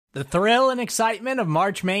The thrill and excitement of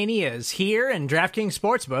March Mania is here, and DraftKings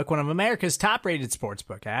Sportsbook, one of America's top-rated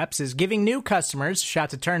sportsbook apps, is giving new customers a shot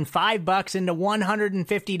to turn $5 into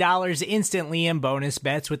 $150 instantly in bonus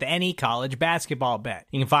bets with any college basketball bet.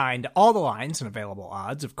 You can find all the lines and available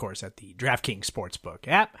odds, of course, at the DraftKings Sportsbook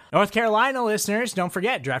app. North Carolina listeners, don't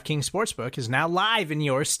forget, DraftKings Sportsbook is now live in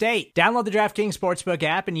your state. Download the DraftKings Sportsbook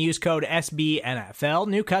app and use code SBNFL.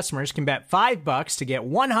 New customers can bet $5 to get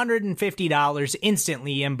 $150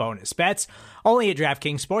 instantly in bonus bets, only at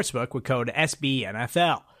DraftKings Sportsbook with code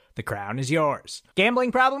SBNFL. The crown is yours.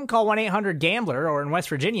 Gambling problem? Call 1-800-GAMBLER, or in West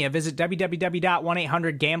Virginia, visit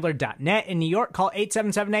www.1800gambler.net. In New York, call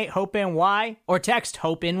 877-8-HOPE-NY or text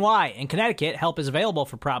HOPE-NY. In Connecticut, help is available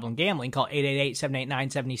for problem gambling. Call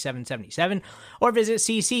 888-789-7777 or visit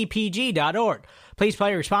ccpg.org. Please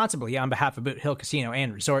play responsibly on behalf of Boot Hill Casino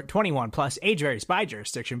and Resort. 21 plus, age varies by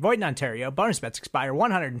jurisdiction. Void in Ontario. Bonus bets expire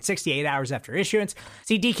 168 hours after issuance.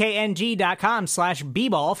 See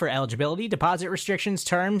dkng.com/bball for eligibility, deposit restrictions,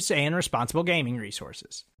 terms, and responsible gaming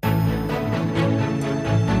resources.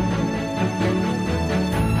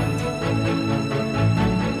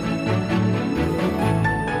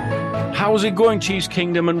 How's it going, Chiefs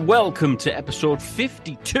Kingdom? And welcome to episode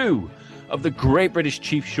 52 of the Great British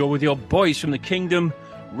Chiefs Show with your boys from the Kingdom,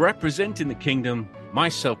 representing the Kingdom,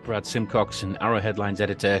 myself, Brad Simcox, and Arrow Headlines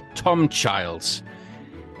editor, Tom Childs.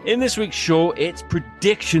 In this week's show, it's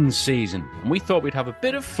prediction season, and we thought we'd have a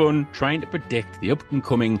bit of fun trying to predict the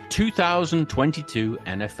up-and-coming 2022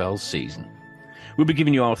 NFL season. We'll be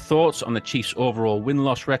giving you our thoughts on the Chiefs' overall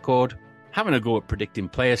win-loss record, having a go at predicting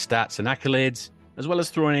player stats and accolades, as well as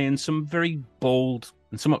throwing in some very bold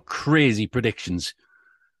and somewhat crazy predictions.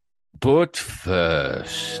 But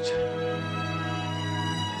first,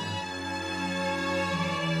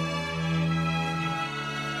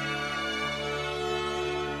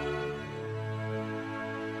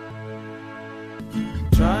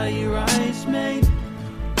 dry your eyes, mate.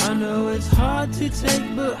 I know it's hard to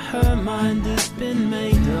take, but her mind has been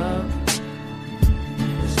made up.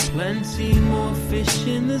 There's plenty more fish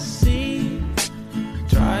in the sea.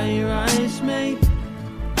 Dry your eyes, mate.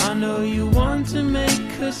 I know you want to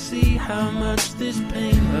make her see how much this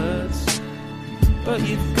pain hurts, but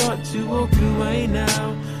you've got to walk away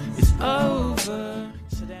now. It's over.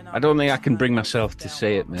 I don't think I can bring myself to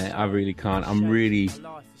say it, mate. I really can't. I'm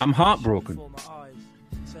heartbroken.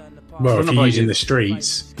 Well, if you're using the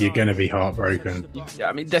streets, you're going to be heartbroken.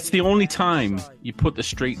 I mean, that's the only time you put the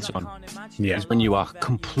streets on. Yeah. Is when you are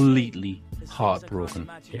completely heartbroken.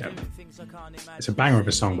 Yeah. It's a banger of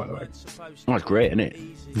a song, by the way. Oh, it's great, isn't it?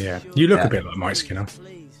 Yeah. You look a bit like Mike Skinner.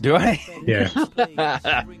 Do I? Yeah.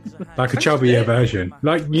 Like a chubbier version.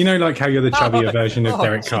 Like how you're the chubbier version of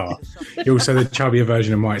Derek Carr. You're also the chubbier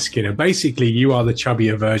version of Mike Skinner. Basically, you are the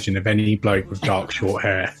chubbier version of any bloke with dark, short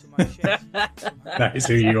hair. That is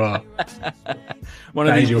who you are. One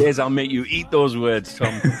of these days, I'll make you eat those words,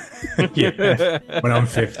 Tom. Yeah, when I'm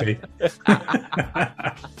 50.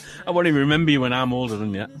 I won't even remember you when I'm older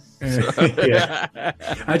than you. Yeah.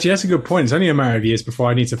 Actually, that's a good point. It's only a matter of years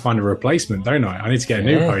before I need to find a replacement, don't I? I need to get a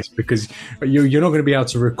new host because you're not going to be able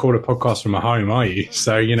to record a podcast from a home, are you?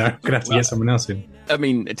 So, I'm going to have to get someone else in. I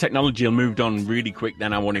mean, technology will move on really quick.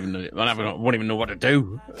 Then I won't even know what to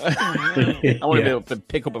do. I won't be able to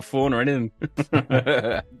pick up a phone or anything.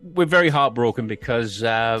 We're very heartbroken because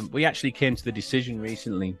we actually came to the decision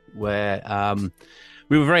recently where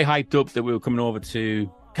we were very hyped up that we were coming over to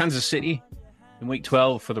Kansas City in Week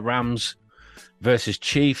 12 for the Rams versus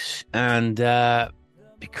Chiefs, and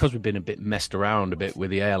because we've been a bit messed around a bit with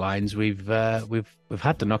the airlines, we've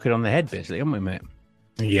had to knock it on the head, basically, haven't we, mate?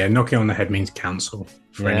 Yeah, knocking on the head means cancel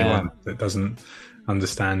for anyone that doesn't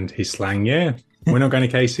understand his slang. Yeah, we're not going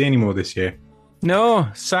to KC anymore this year. No,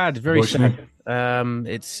 sad, very sad.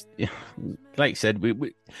 It's like you said,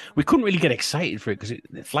 we couldn't really get excited for it because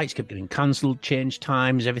the flights kept getting cancelled, changed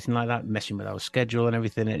times, everything like that, messing with our schedule and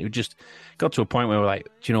everything. And it just got to a point where we're like,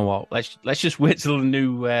 do you know what? Let's just wait till the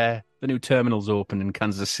new terminals open in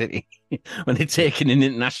Kansas City when they're taking in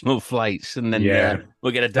international flights, and then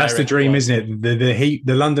we'll get a direct. That's the dream, isn't it?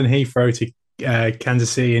 The London Heathrow to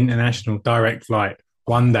Kansas City international direct flight.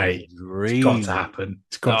 One day, it's got to happen.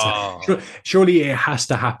 It's got to. Surely it has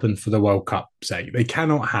to happen for the World Cup's sake. They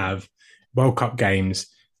cannot have World Cup games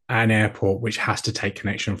at an airport which has to take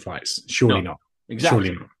connection flights. Surely not. Exactly.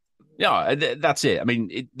 Surely not. Yeah, that's it. I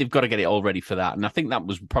mean, they've got to get it all ready for that. And I think that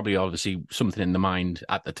was probably obviously something in the mind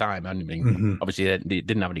at the time. I mean, obviously they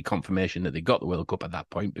didn't have any confirmation that they got the World Cup at that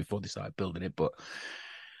point before they started building it. But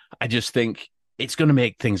I just think it's going to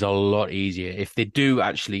make things a lot easier if they do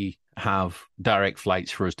actually have direct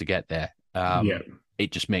flights for us to get there.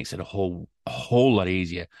 It just makes it a whole whole lot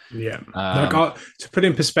easier. Yeah. To put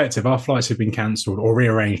in perspective, our flights have been cancelled or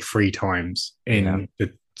rearranged 3 times in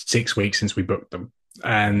the 6 weeks since we booked them.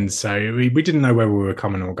 And so we didn't know where we were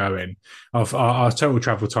coming or going. Our total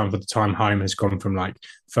travel time for the time home has gone from like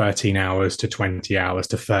 13 hours to 20 hours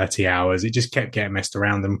to 30 hours. It just kept getting messed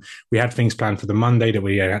around. And we had things planned for the Monday that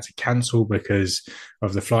we had to cancel because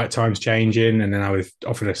of the flight times changing. And then I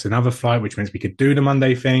offered us another flight, which means we could do the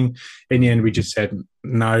Monday thing. In the end, we just said,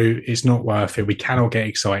 no, it's not worth it. We cannot get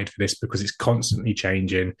excited for this because it's constantly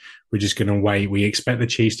changing. We're just going to wait. We expect the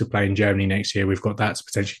Chiefs to play in Germany next year. We've got that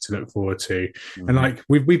potentially to look forward to. Mm-hmm. And like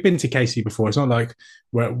we've been to KC before. It's not like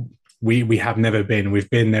we have never been. We've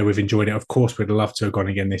been there. We've enjoyed it. Of course, we'd love to have gone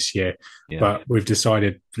again this year, but we've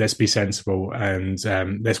decided let's be sensible and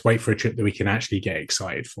let's wait for a trip that we can actually get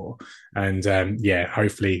excited for. And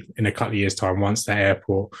hopefully in a couple of years' time, once that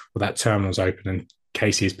airport or that terminal's open and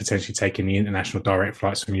Casey is potentially taking the international direct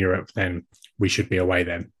flights from Europe, then we should be away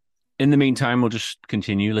then. In the meantime, we'll just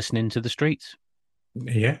continue listening to the streets.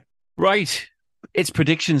 Yeah. Right. It's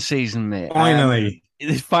prediction season, mate. Finally.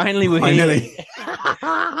 Finally, we're here.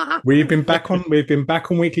 We've been back on weekly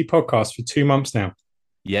podcasts for 2 months now.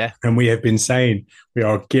 Yeah. And we have been saying we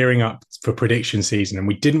are gearing up for prediction season and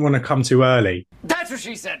we didn't want to come too early. That's what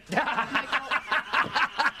she said.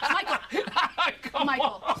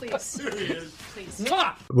 Michael, please.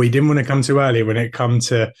 We didn't want to come too early when it comes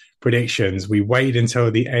to predictions. We waited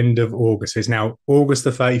until the end of August. It's now August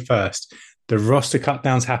the 31st. The roster cut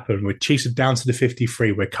downs happen. We're Chiefs are down to the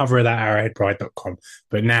 53. We're covering that at arrowheadpride.com.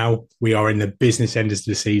 But now we are in the business end of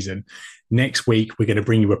the season. Next week, we're going to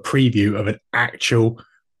bring you a preview of an actual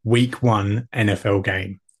week 1 NFL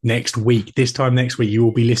game. Next week, this time next week, you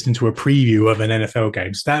will be listening to a preview of an NFL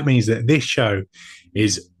game. So that means that this show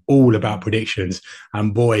is all about predictions.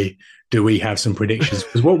 And boy, do we have some predictions.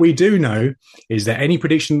 Because what we do know is that any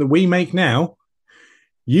prediction that we make now,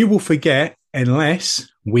 you will forget unless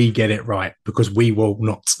we get it right, because we will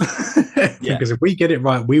not. Because if we get it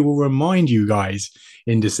right, we will remind you guys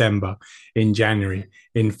in December, in January,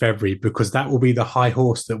 in February, because that will be the high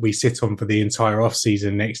horse that we sit on for the entire off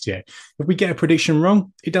season next year. If we get a prediction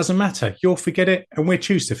wrong, it doesn't matter. You'll forget it and we'll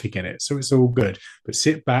choose to forget it. So it's all good. But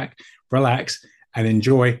sit back, relax, and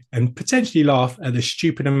enjoy and potentially laugh at the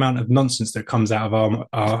stupid amount of nonsense that comes out of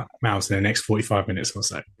our mouths in the next 45 minutes or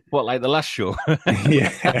so. What, like the last show?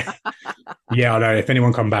 Yeah. Yeah, I know. If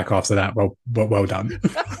anyone come back after that, well done.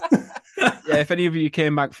 Yeah, if any of you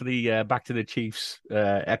came back for the Back to the Chiefs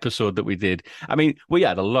episode that we did, I mean, we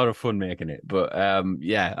had a lot of fun making it. But I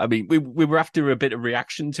mean, we were after a bit of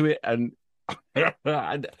reaction to it, and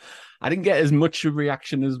I didn't get as much of a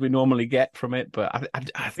reaction as we normally get from it. But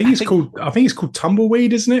I think it's called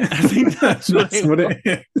Tumbleweed, isn't it? I think that's what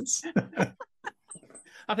it is.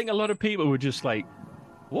 I think a lot of people were just like,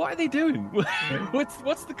 what are they doing?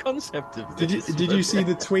 What's the concept of this? Did you see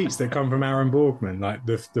the tweets that come from Aaron Borgman, like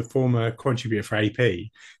the former contributor for AP?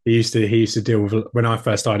 He used to deal with, when I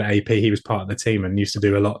first started at AP, he was part of the team and used to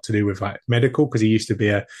do a lot to do with like medical, because he used to be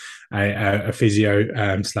a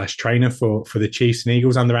physio / trainer for the Chiefs and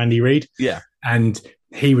Eagles under Andy Reid. Yeah. And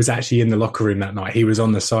he was actually in the locker room that night. He was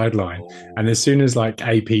on the sideline. Oh. And as soon as like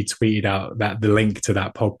AP tweeted out that the link to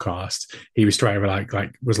that podcast, he was straight over like,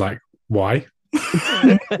 why?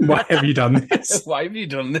 Why have you done this? Why have you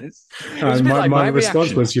done this? My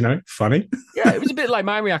response was, funny. Yeah, it was a bit like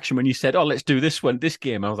my reaction when you said, "Oh, let's do this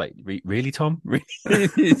game." I was like, "Really, Tom? Really?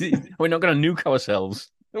 We're not going to nuke ourselves."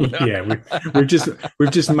 Yeah, we've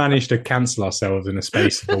just managed to cancel ourselves in a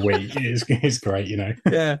space of a week. It's great,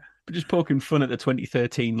 Yeah, but just poking fun at the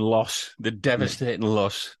 2013 loss, the devastating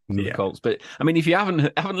loss for the Colts. But I mean, if you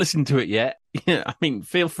haven't listened to it yet, I mean,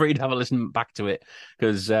 feel free to have a listen back to it,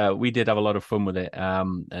 because we did have a lot of fun with it.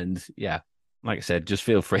 And yeah, like I said, just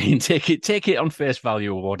feel free and take it on face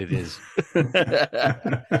value of what it is.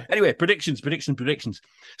 Anyway, predictions.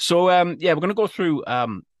 So we're going to go through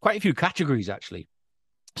quite a few categories actually.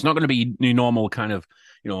 It's not going to be your normal kind of,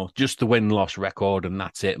 just the win-loss record and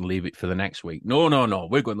that's it and leave it for the next week. No.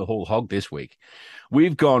 We're going the whole hog this week.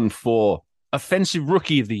 We've gone for Offensive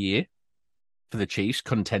Rookie of the Year for the Chiefs,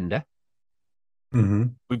 contender. Mm-hmm.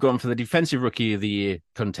 We've gone for the Defensive Rookie of the Year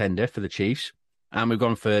contender for the Chiefs. And we've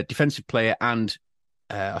gone for Defensive Player and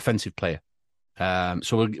Offensive Player.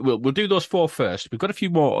 So we'll do those 4 first. We've got a few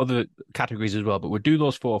more other categories as well, but we'll do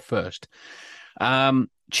those 4 first.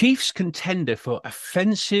 Chiefs contender for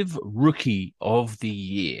Offensive Rookie of the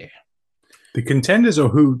Year. The contenders, or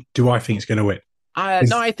who do I think is going to win?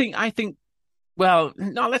 No, I think Well,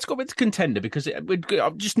 no, let's go with the contender because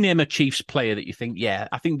I'll just name a Chiefs player that you think, yeah,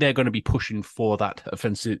 I think they're going to be pushing for that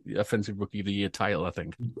offensive rookie of the year title, I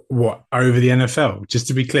think. What, over the NFL? Just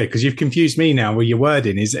to be clear, because you've confused me now with your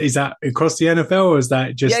wording. Is that across the NFL or is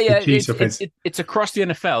that just the Chiefs offense? It's across the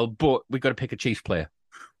NFL, but we've got to pick a Chiefs player.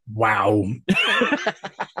 Wow.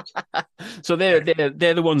 So they're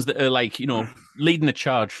the ones that are like, leading the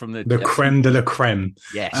charge from the creme de la creme.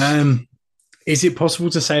 Yes. Is it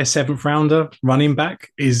possible to say a 7th rounder running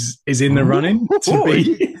back is in the running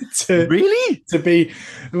to be?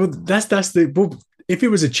 Well, that's the. Well, if it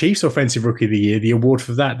was a Chiefs offensive rookie of the year, the award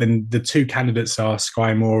for that, then the two candidates are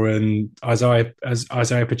Sky Moore and Isaiah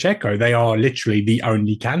Pacheco. They are literally the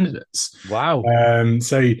only candidates. Wow.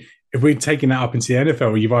 So if we're taking that up into the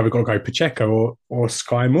NFL, you've either got to go Pacheco or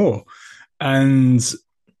Sky Moore, and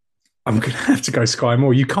I'm going to have to go Sky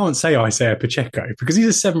Moore. You can't say Isaiah Pacheco because he's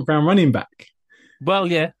a 7th round running back. Well,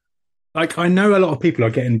 yeah. Like, I know a lot of people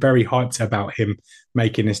are getting very hyped about him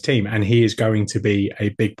making this team, and he is going to be a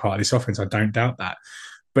big part of this offense. I don't doubt that.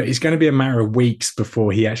 But it's going to be a matter of weeks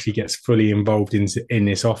before he actually gets fully involved in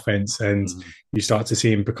this offense, and you start to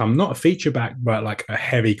see him become not a feature back, but like a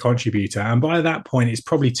heavy contributor. And by that point, it's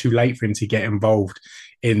probably too late for him to get involved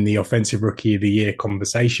in the offensive rookie of the year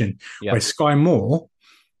conversation. Yep. Where Sky Moore,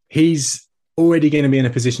 he's already going to be in a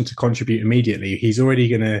position to contribute immediately. He's already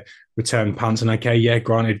going to return punts. And okay, yeah,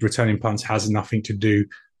 granted, returning punts has nothing to do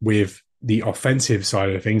with the offensive side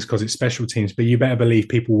of things because it's special teams, but you better believe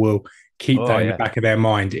people will keep that in the back of their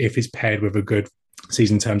mind if it's paired with a good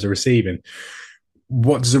season in terms of receiving.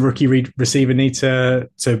 What does a rookie receiver need to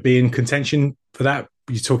be in contention for that?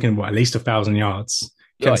 You're talking about at least 1,000 yards.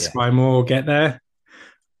 Can Sky Moore get there?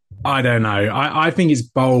 I don't know. I think it's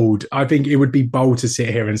bold. I think it would be bold to sit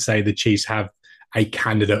here and say the Chiefs have a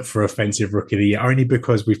candidate for offensive rookie of the year, only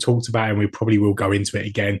because we've talked about it and we probably will go into it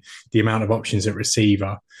again, the amount of options at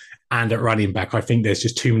receiver and at running back. I think there's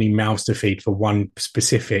just too many mouths to feed for one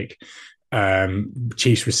specific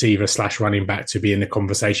Chiefs receiver / running back to be in the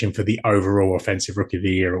conversation for the overall offensive rookie of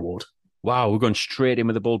the year award. Wow, we're going straight in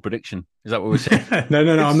with a bold prediction. Is that what we're saying? No,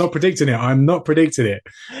 I'm not predicting it. I'm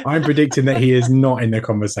predicting that he is not in the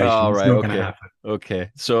conversation. Oh, right, it's not going to happen.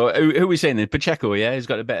 Okay. So who are we saying then? Pacheco, yeah? He's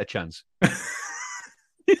got a better chance.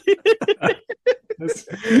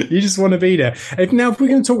 You just want to be there. If we're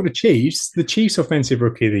going to talk the Chiefs offensive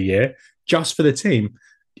rookie of the year, just for the team,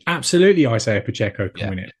 absolutely Isaiah Pacheco can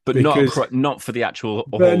win it. But not for the actual...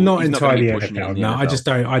 But not entirely NFL. No,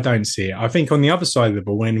 NFL. I don't see it. I think on the other side of the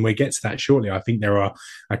ball, when we get to that shortly, I think there are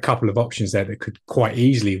a couple of options there that could quite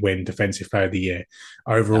easily win Defensive Player of the Year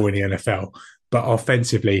overall in the NFL. But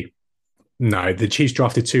offensively, no, the Chiefs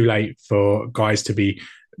drafted too late for guys to be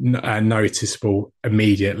noticeable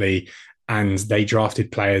immediately, and they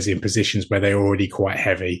drafted players in positions where they're already quite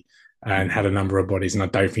heavy and had a number of bodies, and I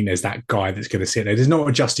don't think there's that guy that's going to sit there. There's not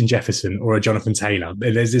a Justin Jefferson or a Jonathan Taylor.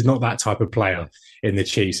 There's not that type of player in the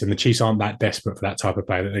Chiefs, and the Chiefs aren't that desperate for that type of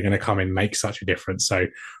player that they're going to come in and make such a difference. So,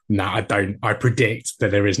 no, I don't. I predict that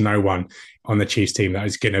there is no one on the Chiefs team that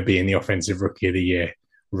is going to be in the offensive rookie of the year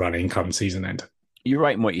running come season end. You're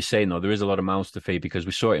right in what you're saying, though. There is a lot of mouths to feed because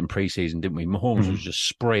we saw it in preseason, didn't we? Mahomes was just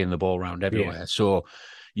spraying the ball around everywhere. Yeah. So,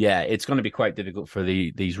 yeah, it's going to be quite difficult for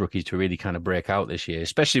these rookies to really kind of break out this year,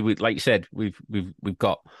 especially with, like you said, we've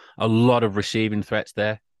got a lot of receiving threats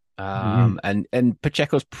there, and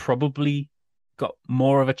Pacheco's probably got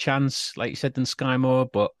more of a chance, like you said, than Sky Moore.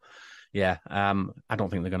 But yeah, I don't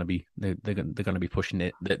think they're going to be they're going to be pushing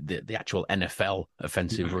the actual NFL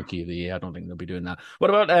offensive rookie of the year. I don't think they'll be doing that. What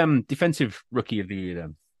about defensive rookie of the year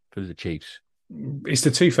then for the Chiefs? It's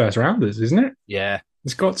the 2 first rounders, isn't it? Yeah.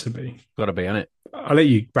 It's got to be. Got to be, isn't it? I'll let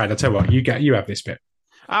you, Brad. I'll tell you what, you have this bit.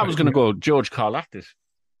 I was going to go George Karlaftis.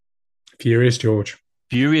 Furious George.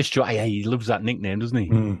 Furious George. Yeah, he loves that nickname, doesn't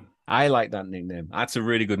he? I like that nickname. That's a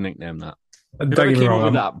really good nickname, that. Don't get me wrong.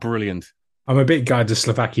 With that, brilliant. I'm a bit gutted the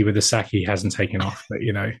Slovakia with the Saki hasn't taken off, but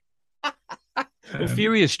you know. Well,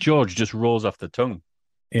 Furious George just rolls off the tongue.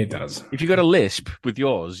 It does. If you got a lisp with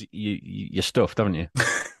yours, you're stuffed, haven't you?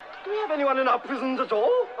 Anyone in our prisons at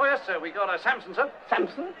all? Oh, yes, sir. We got Samson, sir.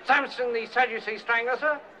 Samson? Samson, the Sadducee strangler,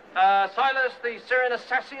 sir. Silas, the Syrian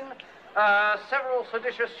assassin. Several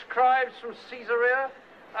seditious scribes from Caesarea.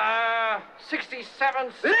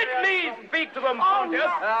 67... Let me speak to them,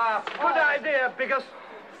 Pontius. Good idea, Biggus.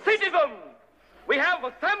 Citizens, we have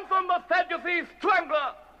Samson the Sadducee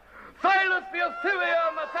strangler, Silas the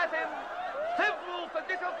Assyrian assassin, several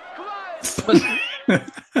seditious scribes.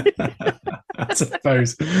 I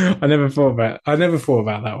suppose I never thought about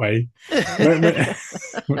that way.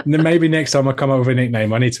 Maybe next time I come up with a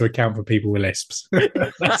nickname, I need to account for people with lisps.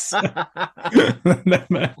 That's what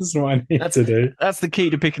I need to do. That's the key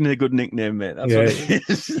to picking a good nickname, mate. That's what it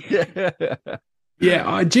is. Yeah,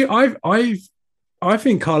 I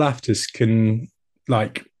think Carl Afters can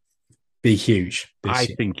be huge. I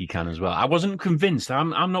think he can as well. I wasn't convinced.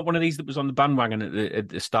 I'm not one of these that was on the bandwagon at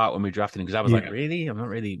the start when we drafted him, because I was like, really? I'm not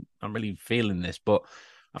really feeling this. But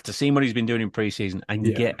after seeing what he's been doing in preseason, and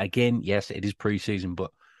again, yes, it is preseason,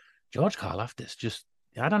 but George Karlaftis, just,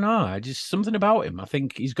 I don't know, just something about him. I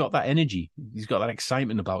think he's got that energy. He's got that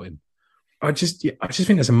excitement about him. I just think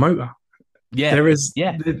there's a motor. Yeah, there is.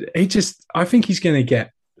 Yeah, I think he's going to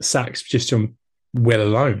get sacks just on will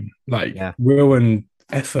alone, will and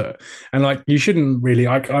effort. And you shouldn't really.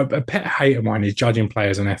 A pet hate of mine is judging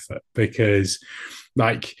players on effort, because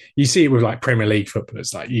you see it with Premier League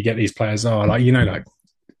footballers. You get these players,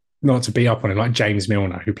 not to beat up on him, like James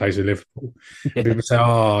Milner, who plays with Liverpool. Yeah. People say,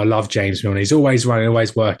 I love James Milner. He's always running,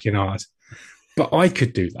 always working hard. But I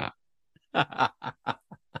could do that.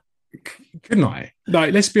 Couldn't I?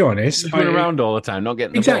 Let's be honest. Run around all the time, not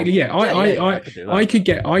getting the exactly. ball. I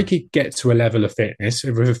could get to a level of fitness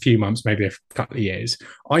with a few months, maybe a couple of years.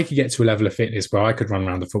 I could get to a level of fitness where I could run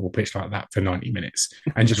around the football pitch like that for 90 minutes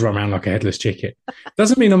and just run around like a headless chicken.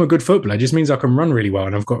 Doesn't mean I'm a good footballer. It just means I can run really well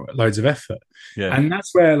and I've got loads of effort. Yeah. And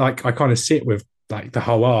that's where I kind of sit with the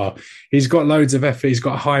whole he's got loads of effort, he's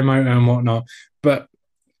got high motor and whatnot, but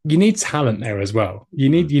you need talent there as well. You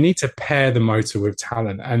need to pair the motor with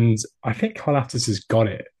talent, and I think Karlaftis has got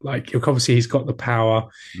it. Obviously he's got the power,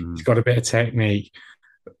 he's got a bit of technique,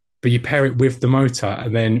 but you pair it with the motor,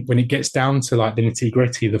 and then when it gets down to the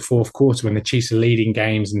nitty-gritty, the fourth quarter, when the Chiefs are leading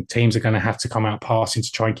games and teams are going to have to come out passing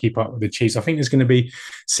to try and keep up with the Chiefs, I think there's going to be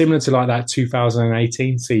similar to that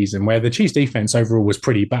 2018 season where the Chiefs defense overall was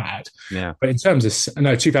pretty bad. Yeah. But in terms of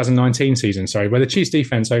 2019 season, where the Chiefs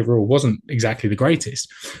defense overall wasn't exactly the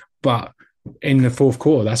greatest, but in the fourth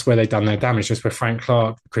quarter, that's where they've done their damage. Just with Frank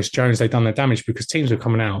Clark, Chris Jones, they've done their damage because teams were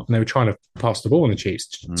coming out and they were trying to pass the ball on the Chiefs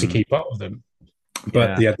to keep up with them.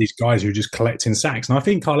 But they had these guys who were just collecting sacks, and I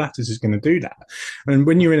think Karlaftis is going to do that. And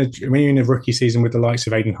when you're in a rookie season with the likes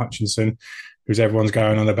of Aiden Hutchinson, who's everyone's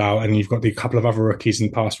going on about, and you've got a couple of other rookies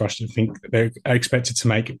in pass rush that think they're expected to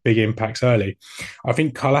make big impacts early, I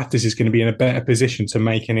think Karlaftis is going to be in a better position to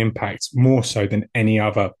make an impact more so than any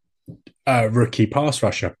other rookie pass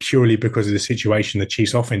rusher, purely because of the situation the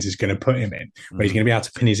Chiefs offense is going to put him in, where he's going to be able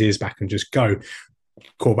to pin his ears back and just go.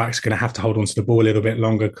 Quarterback's going to have to hold on to the ball a little bit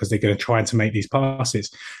longer because they're going to try to make these passes.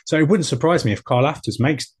 So it wouldn't surprise me if Karlaftis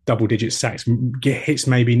makes double-digit sacks, hits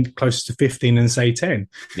maybe closer to 15 than, say, 10.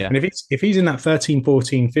 Yeah. And if he's in that 13,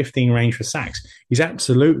 14, 15 range for sacks, he's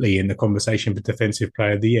absolutely in the conversation for Defensive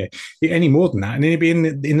Player of the Year. Any more than that, and he'd be in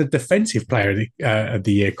the Defensive Player of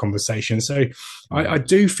the Year conversation. So I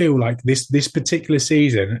do feel like this particular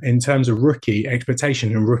season, in terms of rookie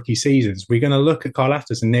expectation and rookie seasons, we're going to look at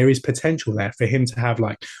Karlaftis, and there is potential there for him to have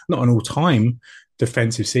not an all-time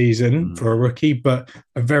defensive season for a rookie, but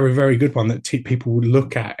a very, very good one that people would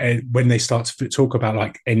look at when they start to talk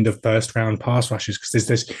about end of first round pass rushes, because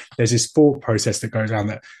there's this thought process that goes around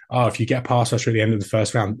that if you get a pass rusher at the end of the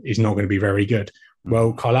first round, he's not going to be very good.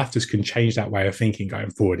 Well, Karlaftis can change that way of thinking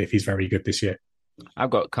going forward if he's very good this year.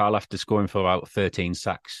 I've got Karlaftis going for about 13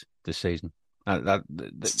 sacks this season.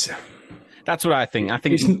 That's what I think. I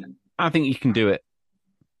think you can do it.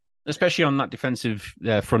 Especially on that defensive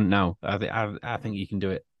front now. I think you can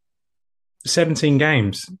do it. 17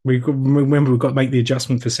 games. Remember, we've got to make the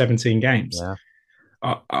adjustment for 17 games.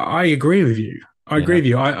 Yeah. I agree with you. I agree with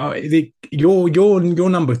you. Your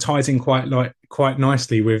number ties in quite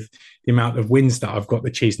nicely with the amount of wins that I've got,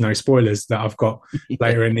 the Chiefs, no spoilers, that I've got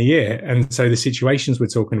later in the year. And so the situations we're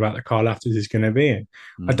talking about that Karlaftis is going to be in.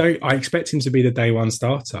 I expect him to be the day one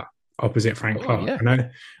starter opposite Frank Clark. Yeah.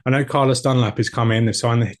 I know Carlos Dunlap has come in. They've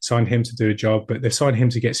signed him to do a job, but they've signed him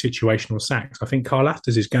to get situational sacks. I think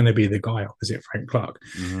Karlaftis is going to be the guy opposite Frank Clark.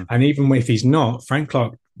 Mm-hmm. And even if he's not, Frank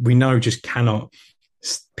Clark, we know, just cannot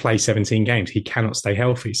play 17 games. He cannot stay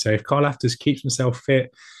healthy. So if Karlaftis keeps himself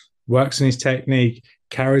fit, works on his technique,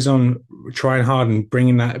 carries on trying hard and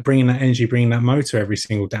bringing that energy, bringing that motor every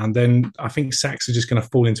single down, then I think sacks are just going to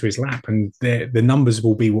fall into his lap, and the numbers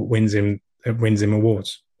will be what wins him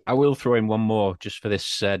awards. I will throw in one more just for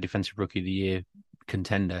this Defensive Rookie of the Year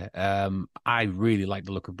contender. I really like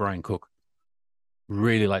the look of Brian Cook.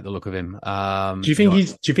 Really like the look of him. Do you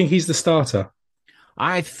think he's the starter?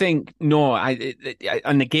 I think no.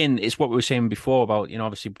 And again, it's what we were saying before about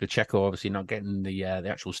obviously Pacheco obviously not getting the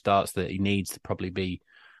actual starts that he needs to probably be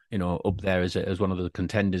up there as one of the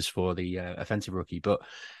contenders for the offensive rookie. But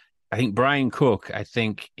I think Brian Cook, I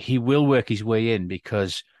think he will work his way in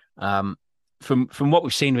because from what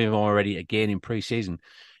we've seen of him already, again in preseason,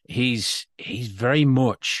 he's very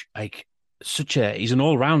much like he's an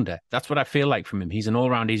all rounder. That's what I feel like from him. He's an all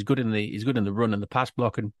rounder. He's good in the run and the pass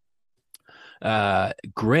blocking.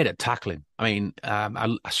 Great at tackling. I mean,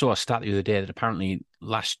 I saw a stat the other day that apparently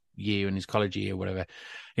last year in his college year, whatever,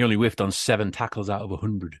 he only whiffed on 7 tackles out of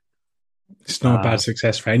 100. It's not a bad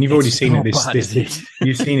success rate, and you've already seen it.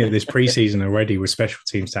 You've seen it this preseason already with special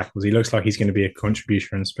teams tackles. He looks like he's going to be a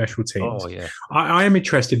contributor in special teams. Oh yeah, I am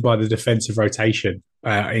interested by the defensive rotation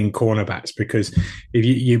in cornerbacks because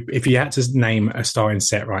if you had to name a starting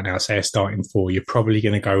set right now, say a starting 4, you're probably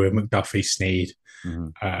going to go with McDuffie, Snead,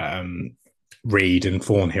 Reed and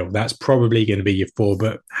Thornhill. That's probably going to be your 4,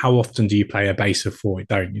 but how often do you play a base of 4?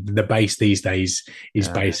 Don't you? The base these days is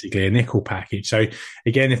basically a nickel package. So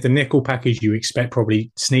again, if the nickel package, you expect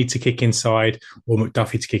probably Snead to kick inside or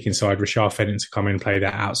McDuffie to kick inside, Rashard Fenton to come in and play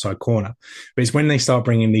that outside corner. But it's when they start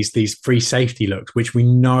bringing these free safety looks, which we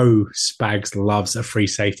know Spags loves a free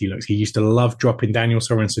safety looks. He used to love dropping Daniel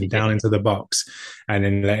Sorensen down into the box and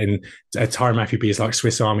then letting Tyrann Mathieu be his like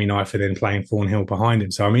Swiss Army knife and then playing Thornhill behind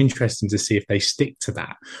him. So I'm interested to see if they stick to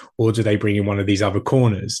that, or do they bring in one of these other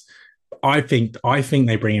corners? I think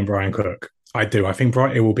they bring in Brian Cook. I do. I think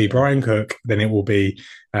it will be Brian Cook, then it will be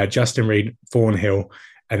Justin Reed, Thornhill,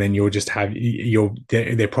 and then you'll just have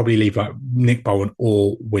they'll probably leave like Nick Bowen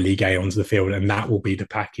or Willie Gay onto the field, and that will be the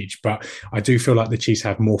package. But I do feel like the Chiefs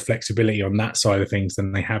have more flexibility on that side of things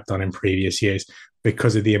than they have done in previous years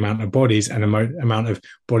because of the amount of bodies and amount of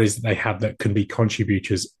bodies that they have that can be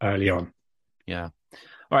contributors early on. Yeah.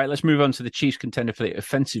 All right, let's move on to the Chiefs contender for the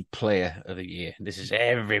offensive player of the year. This is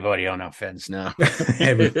everybody on offense now.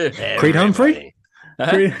 Creed Humphrey?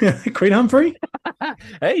 Creed Humphrey?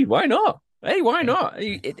 Hey, why not? Can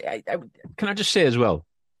I just say as well,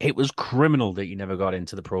 it was criminal that you never got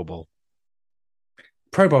into the Pro Bowl.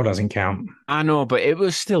 Pro Bowl doesn't count. I know, but it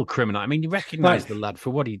was still criminal. I mean, you recognise the lad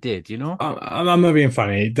for what he did, you know? I'm not being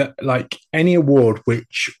funny. That, like, any award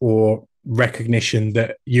or recognition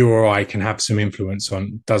that you or I can have some influence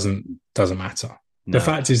on doesn't matter. No. The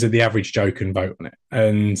fact is that the average Joe can vote on it,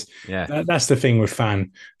 and that's the thing with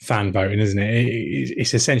fan voting, isn't it?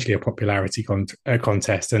 It's essentially a popularity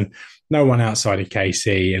contest, and no one outside of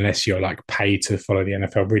KC, unless you're like paid to follow the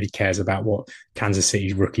NFL, really cares about what Kansas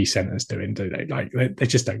City's rookie center's doing, do they? Like they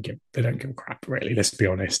just don't give a crap, really. Let's be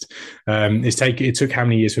honest. It took how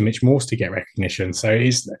many years for Mitch Morse to get recognition, so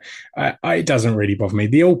it doesn't really bother me.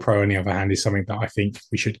 The All Pro, on the other hand, is something that I think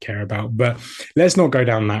we should care about, but let's not go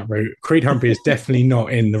down that route. Creed Humphrey is definitely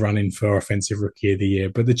not in the running for Offensive Rookie of the Year,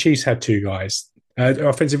 but the Chiefs have 2 guys.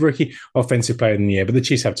 Offensive Rookie, Offensive Player of the Year, but the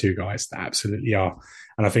Chiefs have 2 guys that absolutely are.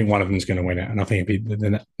 And I think one of them is going to win it. And I think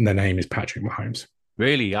the name is Patrick Mahomes.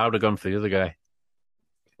 Really? I would have gone for the other guy.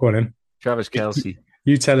 Go on then. Travis Kelce.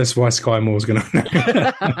 You tell us why Sky Moore's going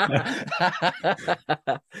to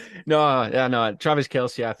win. No. Travis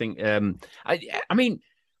Kelce, I think. I mean,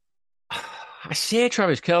 I say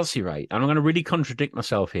Travis Kelce, right? And I'm going to really contradict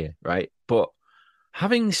myself here, right? But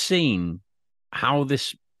having seen how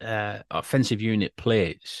this offensive unit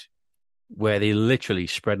plays, where they literally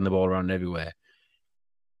spreading the ball around everywhere,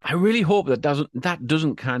 I really hope that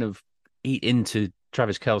doesn't kind of eat into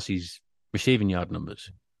Travis Kelce's receiving yard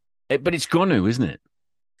numbers. But it's going to, isn't it?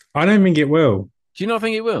 I don't think it will. Do you not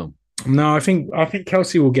think it will? No, I think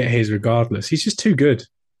Kelce will get his regardless. He's just too good.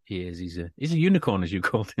 He is. He's a unicorn, as you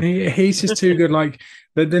called him. He's just too good. Like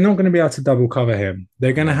they're not going to be able to double cover him.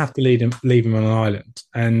 They're going to have to leave him on an island.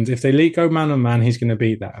 And if they go man on man, he's going to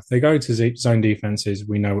beat that. If they go to zone defenses,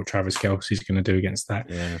 we know what Travis Kelce's going to do against that.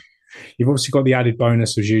 Yeah. You've obviously got the added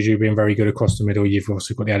bonus of Juju being very good across the middle. You've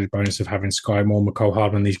also got the added bonus of having Sky Moore, McCole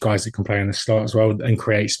Hardman, these guys that can play in the slot as well and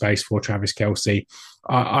create space for Travis Kelce.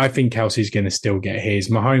 I think Kelce's going to still get his.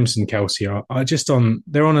 Mahomes and Kelce are just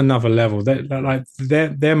they're on another level.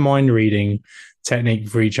 Their mind reading technique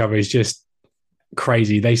for each other is just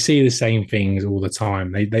crazy. They see the same things all the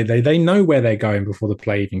time. They know where they're going before the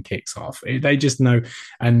play even kicks off. They just know.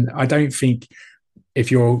 And I don't think if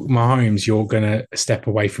you're Mahomes, you're going to step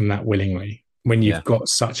away from that willingly when you've got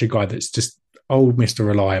such a guy that's just old Mr.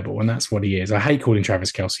 Reliable, and that's what he is. I hate calling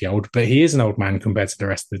Travis Kelce old, but he is an old man compared to the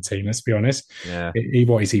rest of the team, let's be honest. Yeah.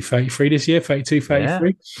 What is he, 33 this year, 32,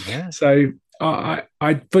 33? Yeah. So I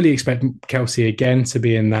fully expect Kelce again to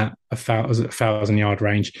be in that 1,000-yard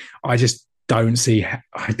range. I just don't see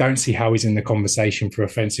how he's in the conversation for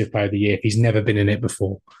Offensive Player of the Year if he's never been in it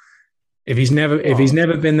before. If he's never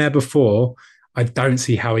been there before, I don't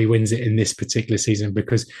see how he wins it in this particular season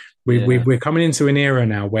because we're coming into an era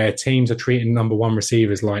now where teams are treating number one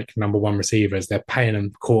receivers like number one receivers. They're paying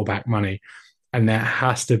them quarterback money, and there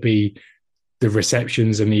has to be the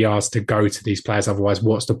receptions and the yards to go to these players. Otherwise,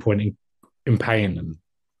 what's the point in paying them?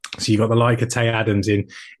 So you got the like of Tay Adams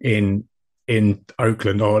in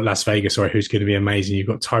Oakland or Las Vegas, who's going to be amazing. You've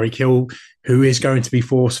got Tyreek Hill, who is going to be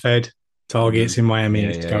force fed targets in Miami.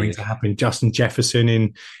 It's going to happen. Justin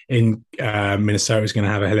Jefferson in Minnesota is going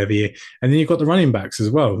to have a hell of a year. And then you've got the running backs as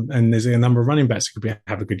well. And there's a number of running backs who could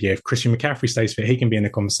have a good year. If Christian McCaffrey stays fit, he can be in the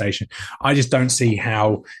conversation. I just don't see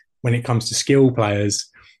how, when it comes to skill players,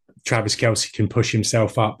 Travis Kelce can push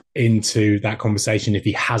himself up into that conversation if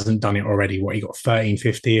he hasn't done it already. He got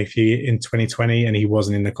 1350 in 2020 and he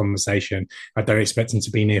wasn't in the conversation. I don't expect him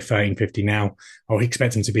to be near 1350 now. I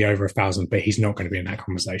expect him to be over 1,000, but he's not going to be in that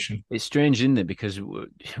conversation. It's strange, isn't it? Because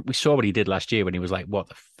we saw what he did last year when he was like,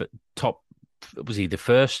 top, was he the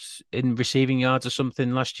first in receiving yards or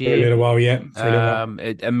something last year? For a little while, yeah.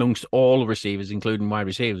 Amongst all receivers, including wide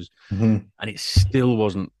receivers. Mm-hmm. And it still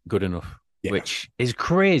wasn't good enough. Yeah. Which is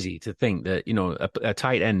crazy to think that, a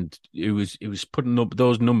tight end who was putting up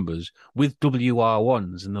those numbers with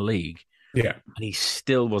WR1s in the league. Yeah. And he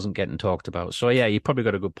still wasn't getting talked about. So yeah, you probably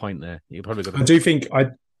got a good point there. I do think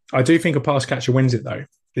a pass catcher wins it though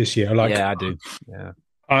this year. I do.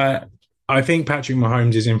 Yeah. I think Patrick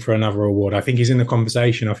Mahomes is in for another award. I think he's in the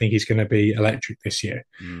conversation. I think he's going to be electric this year.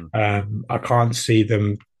 I can't see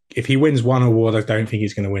them. If he wins one award, I don't think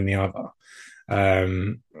he's going to win the other.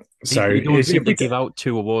 So you don't seem to give out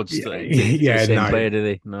two awards to the same player, do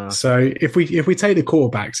they? No. So if we take the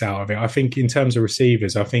quarterbacks out of it, I think in terms of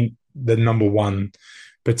receivers, I think the number one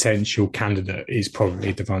potential candidate is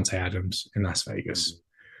probably Davante Adams in Las Vegas.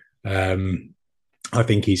 I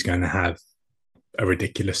think he's going to have a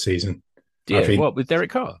ridiculous season. Yeah, what, with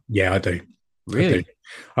Derek Carr? Yeah, I do. Really?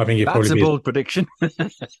 I think that's a bold prediction.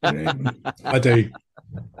 I do.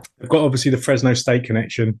 I've got obviously the Fresno State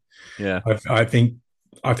connection. Yeah, I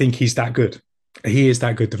think he's that good. He is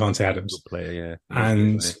that good, Davante Adams. Good player, yeah.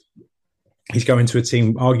 And he's going to a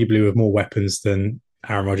team arguably with more weapons than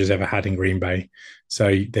Aaron Rodgers ever had in Green Bay.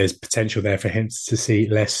 So there's potential there for him to see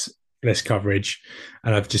less coverage.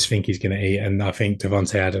 And I just think he's going to eat. And I think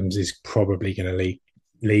Davante Adams is probably going to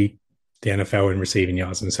lead the NFL in receiving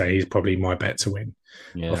yards, and so he's probably my bet to win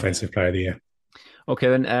Offensive Player of the Year. Okay,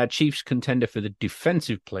 then Chiefs contender for the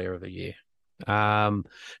Defensive Player of the Year. Now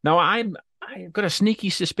I've got a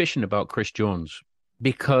sneaky suspicion about Chris Jones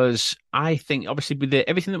because I think obviously with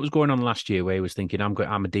everything that was going on last year, where he was thinking I'm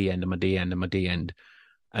a D end, I'm a D end, I'm a D end,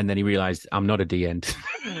 and then he realised I'm not a D end.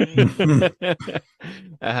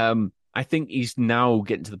 I think he's now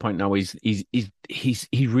getting to the point now he's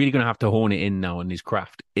really going to have to hone it in now in his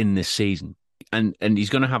craft in this season. And he's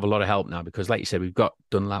going to have a lot of help now because, like you said, we've got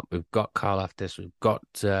Dunlap, we've got Carl Aftis, we've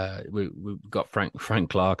got Frank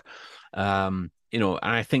Clark, and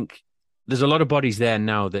I think there's a lot of bodies there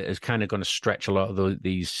now that is kind of going to stretch a lot of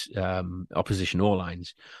these opposition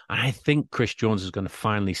O-lines. And I think Chris Jones is going to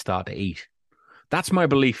finally start to eat. That's my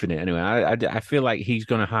belief in it. Anyway, I feel like he's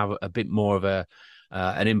going to have a bit more of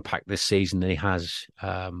an impact this season than he has,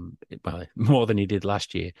 more than he did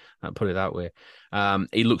last year. I'll put it that way.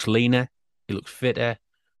 He looks leaner. He looks fitter.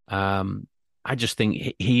 I just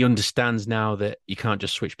think he understands now that you can't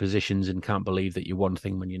just switch positions and can't believe that you're one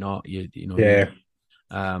thing when you're not.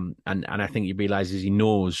 And I think he realizes he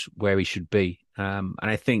knows where he should be. And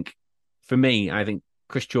I think, for me,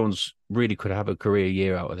 Chris Jones really could have a career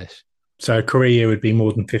year out of this. So a career year would be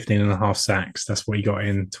more than 15 and a half sacks. That's what he got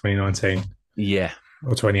in 2019. Yeah.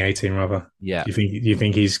 Or 2018, rather. Yeah. Do you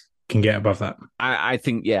think he's can get above that? I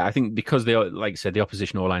think because like I said, the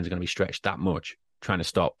opposition O-lines are going to be stretched that much, trying to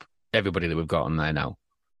stop everybody that we've got on there now.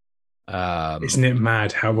 Isn't it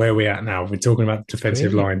mad where we're at now? We're talking about the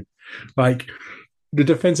defensive line. Like the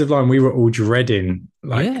defensive line we were all dreading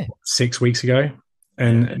 6 weeks ago.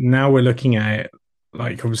 And now we're looking at it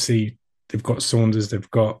like obviously they've got Saunders, they've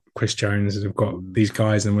got Chris Jones, they've got these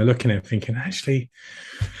guys, and we're looking at it thinking, actually,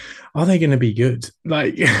 are they going to be good?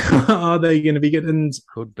 Like, are they going to be good? And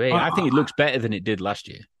could be. I think it looks better than it did last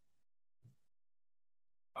year.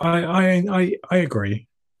 I agree.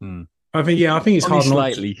 I think it's only hard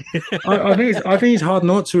slightly. I think it's hard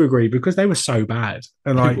not to agree because they were so bad,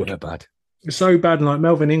 and they were bad, so bad. And like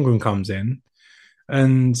Melvin Ingram comes in,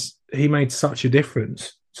 and he made such a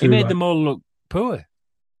difference. He made them all look poor.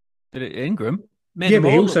 Did it, Ingram? But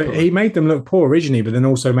he made them look poor originally, but then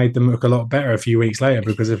also made them look a lot better a few weeks later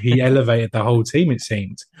because he elevated the whole team. It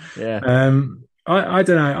seemed. Yeah. I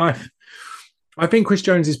don't know. I think Chris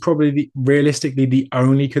Jones is probably realistically the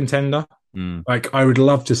only contender. Like I would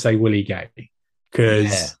love to say Willie Gay,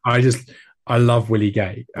 because I love Willie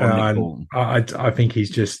Gay. I think he's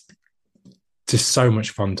just so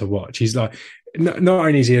much fun to watch. He's like, not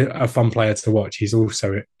only is he a fun player to watch, he's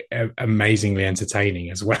also amazingly entertaining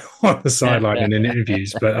as well on the sideline and in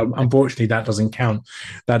interviews. But unfortunately, that doesn't count.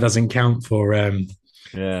 That doesn't count for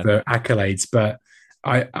accolades. But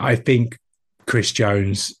I think Chris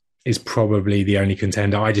Jones is probably the only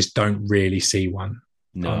contender. I just don't really see one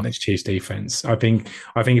on this Chiefs defense. I think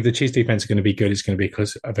if the Chiefs defense are going to be good, it's going to be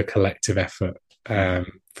because of a collective effort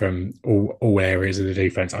from all areas of the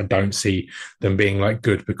defense. I don't see them being like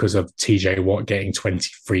good because of TJ Watt getting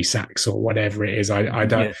 23 sacks or whatever it is. I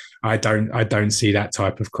don't see that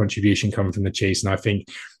type of contribution coming from the Chiefs, and I think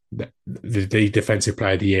the defensive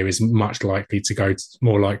player of the year is more likely to go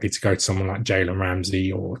to someone like Jalen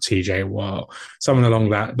Ramsey or TJ Watt, someone along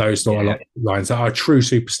those sort of lines that are true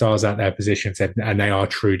superstars at their positions, and they are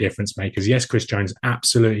true difference makers. Yes, Chris Jones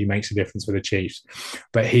absolutely makes a difference for the Chiefs,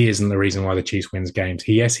 but he isn't the reason why the Chiefs wins games.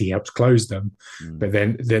 He helps close them, but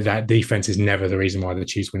then that defense is never the reason why the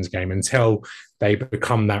Chiefs wins game. Until they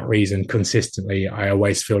become that reason consistently, I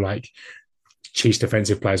always feel like Chiefs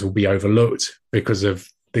defensive players will be overlooked because of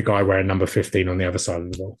the guy wearing number 15 on the other side of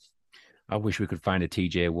the ball. I wish we could find a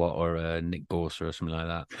TJ Watt or a Nick Bosa or something like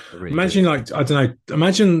that. Really imagine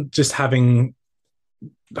imagine just having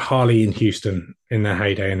Harley in Houston in their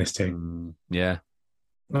heyday in this team. Imagine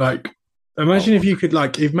if you could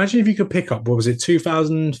pick up, what was it,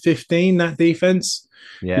 2015, that defense?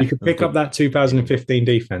 Yeah. You could pick up that 2015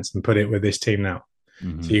 defense and put it with this team now.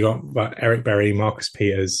 Mm-hmm. So you got Eric Berry, Marcus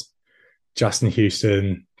Peters, Justin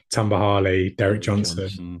Houston, Tumba Harley, Derek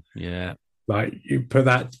Johnson. Yeah. Like you put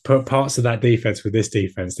parts of that defense with this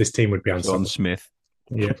defense, this team would be unstoppable. Sean Smith.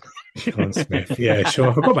 Yeah. Sean Smith. Yeah, sure.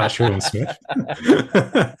 I forgot about Sean Smith.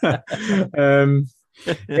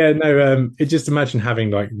 Just imagine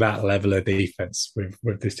having like that level of defense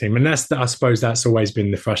with this team. And I suppose that's always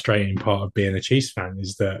been the frustrating part of being a Chiefs fan,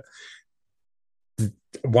 is that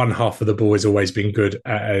one half of the ball has always been good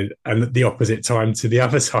and the opposite time to the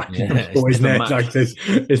other side. They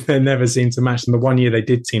never seem to match. And the one year they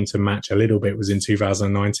did seem to match a little bit was in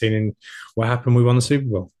 2019. And what happened? We won the Super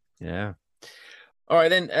Bowl. Yeah. All right,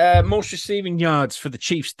 then. Most receiving yards for the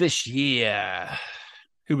Chiefs this year.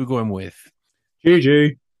 Who are we going with?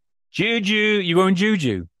 Juju. You going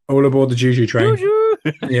Juju? All aboard the Juju train. Juju.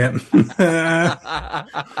 Yeah.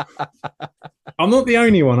 I'm not the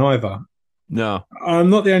only one either. No, I'm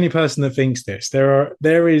not the only person that thinks this. There are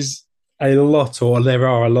a lot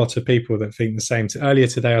of people that think the same. Earlier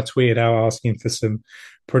today, I tweeted out asking for some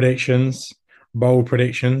predictions, bold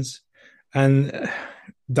predictions, and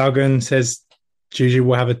Duggan says Juju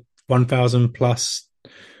will have a 1,000 plus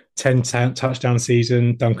 10 touchdown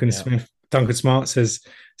season. Duncan Smart says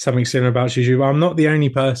something similar about Juju. But I'm not the only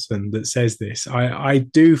person that says this. I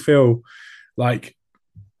do feel like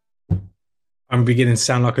I'm beginning to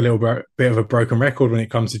sound like a little bit of a broken record when it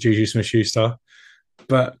comes to Juju Smith-Schuster,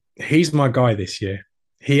 but he's my guy this year.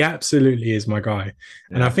 He absolutely is my guy. Yeah.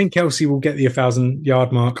 And I think Kelce will get the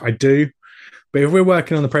 1,000-yard mark. I do. But if we're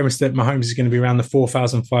working on the premise that Mahomes is going to be around the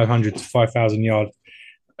 4,500 to 5,000-yard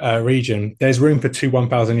region, there's room for two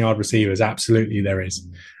 1,000-yard receivers. Absolutely there is.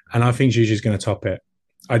 And I think Juju's going to top it.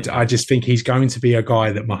 I just think he's going to be a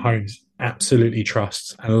guy that Mahomes absolutely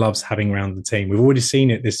trusts and loves having around the team. We've already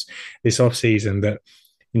seen it this offseason that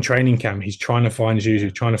in training camp, he's trying to find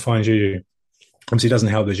Juju. Obviously, it doesn't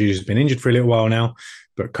help that Juju's been injured for a little while now,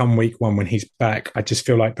 but come week one, when he's back, I just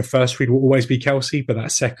feel like the first read will always be Kelce, but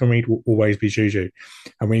that second read will always be Juju.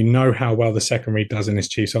 And we know how well the second read does in this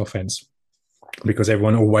Chiefs offense, because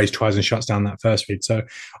everyone always tries and shuts down that first read. So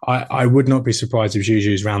I would not be surprised if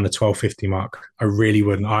Juju's around the 1,250 mark. I really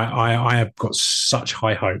wouldn't. I have got such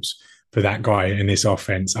high hopes for that guy in this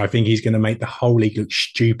offense. I think he's going to make the whole league look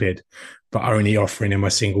stupid, but only offering him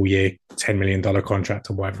a single year $10 million contract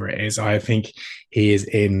or whatever it is. I think he is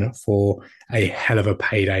in for a hell of a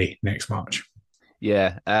payday next March.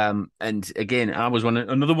 Yeah. And again, I was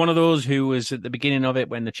another one of those who was at the beginning of it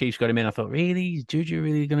when the Chiefs got him in. I thought, really? Is Juju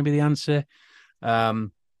really going to be the answer?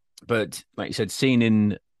 But like you said,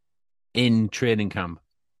 seen in training camp,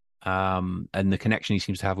 and the connection he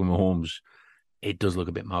seems to have with Mahomes, it does look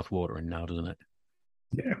a bit mouth-watering now, doesn't it?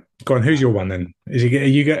 Yeah. Go on, who's your one then?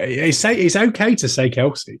 It's okay to say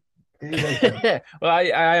Kelce. Well,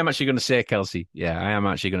 I am actually going to say Kelce. Yeah, I am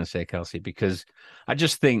actually going to say Kelce because I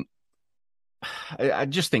just think,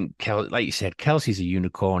 like you said, Kelce's a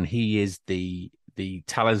unicorn. He is the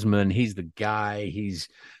talisman. He's the guy. He's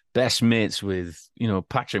best mates with,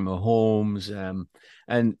 Patrick Mahomes.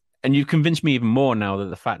 And you've convinced me even more now that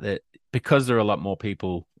the fact that because there are a lot more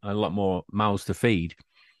people, a lot more mouths to feed,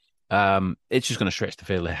 It's just going to stretch the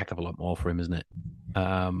field a heck of a lot more for him, isn't it?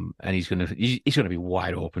 And he's going to be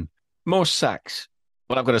wide open. Most sacks.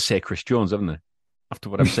 Well, I've got to say Chris Jones, haven't I? After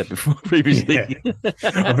what I've said before previously. Yeah.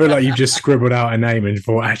 I feel like you've just scribbled out a name and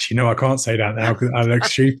thought, actually, no, I can't say that now because I look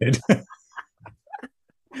stupid.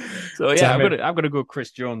 So yeah, I'm going to go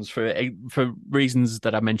Chris Jones for reasons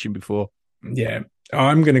that I mentioned before. Yeah,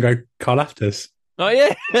 I'm going to go Karlaftis. Oh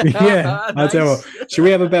yeah, yeah. Nice. I tell you what, should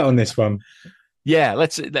we have a bet on this one? Yeah,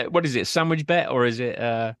 let's. What is it? Sandwich bet or is it?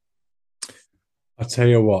 I'll tell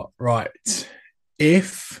you what. Right,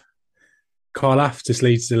 if Karlaftis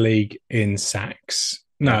leads the league in sacks,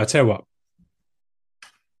 no, I'll tell you what.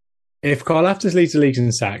 If Karlaftis leads the league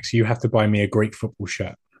in sacks, you have to buy me a Greek football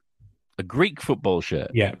shirt. A Greek football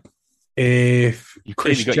shirt. Yeah. If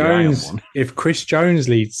Chris Jones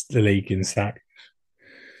leads the league in sacks,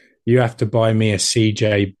 you have to buy me a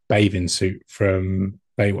CJ bathing suit from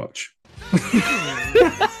Baywatch.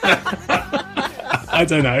 I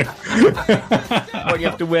don't know. What, you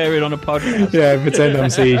have to wear it on a podcast? Yeah, pretend I'm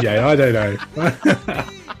CJ. I don't know.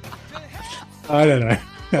 I don't know.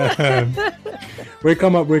 We'll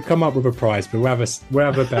come up with a prize, but we'll have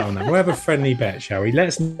a bet on that. We'll have a friendly bet, shall we? Let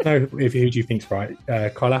us know who do you think's right,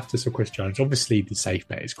 Karlaftis or Chris Jones. Obviously, the safe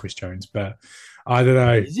bet is Chris Jones, but I don't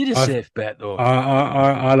know. Is it a safe bet though?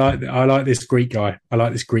 I like this Greek guy. I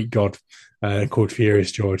like this Greek god called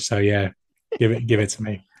Furious George. So yeah, give it to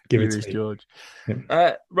me. Give Furious it to me. George.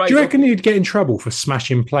 Yeah. Right. Do you reckon he'd get in trouble for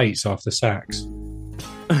smashing plates after sacks?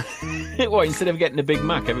 What, instead of getting a Big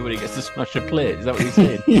Mac, everybody gets to smash a plate? Is that what you're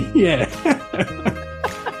saying? Yeah.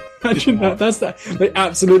 Imagine that. That's that. They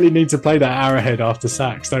absolutely need to play that Arrowhead after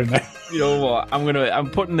sacks, don't they? You know what? I'm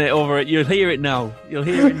putting it over it. You'll hear it now.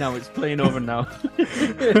 It's playing over now.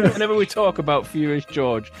 Whenever we talk about Furious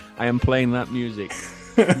George, I am playing that music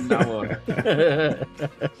from now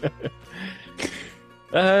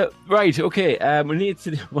on. Right, okay. We're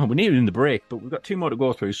nearly in the break, but we've got two more to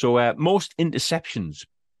go through. So, most interceptions.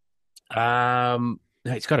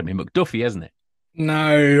 It's got to be McDuffie, hasn't it?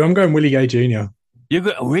 No, I'm going Willie Gay Jr.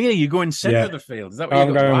 You're going centre of the field? Is that what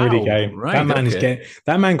I'm going Willie Gay. Right,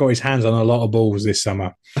 that man got his hands on a lot of balls this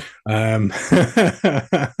summer. What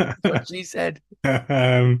she said.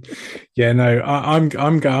 Yeah, no,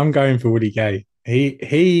 I'm going for Willie Gay.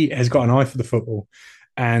 He has got an eye for the football.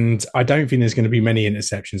 And I don't think there's going to be many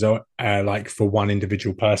interceptions like for one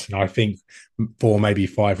individual person. I think 4, maybe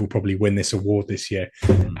 5 will probably win this award this year.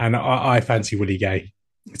 And I fancy Willie Gay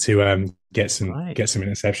to get some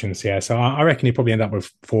interceptions. Yeah, so I reckon he'll probably end up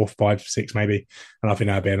with 4, 5, 6 maybe. And I think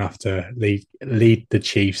that'll be enough to lead the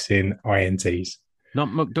Chiefs in INTs. Not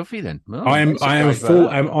McDuffie then. Oh,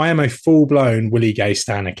 I am a full blown Willie Gay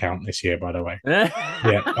stan account this year, by the way. Yeah,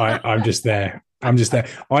 I'm just there.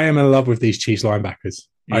 I am in love with these Chiefs linebackers.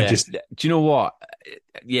 Yeah. Do you know what?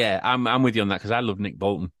 Yeah, I'm with you on that because I love Nick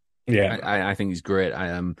Bolton. Yeah, I think he's great. I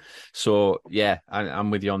am. So yeah,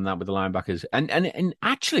 I'm with you on that with the linebackers and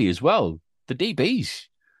actually as well the DBs.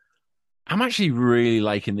 I'm actually really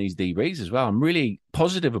liking these DBs as well. I'm really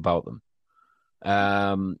positive about them.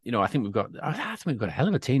 I think we've got a hell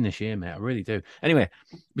of a team this year, mate. I really do. Anyway,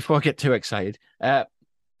 before I get too excited,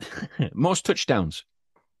 most touchdowns.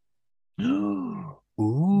 Ooh.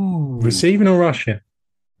 Receiving or rushing?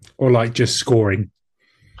 Or like just scoring?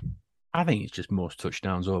 I think it's just most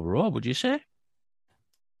touchdowns overall, would you say?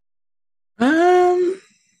 This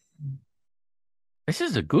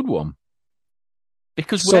is a good one.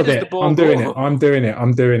 Because where does the ball I'm go? doing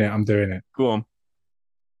it. Go on.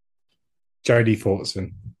 Jody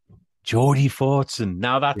Fortson.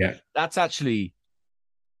 Now that's actually,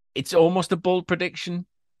 it's almost a bold prediction,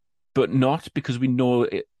 but not because we know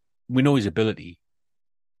his ability.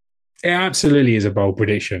 It absolutely is a bold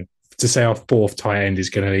prediction to say our 4th tight end is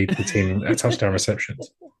going to lead the team at touchdown receptions.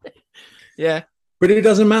 Yeah. But it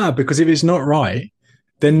doesn't matter because if it's not right,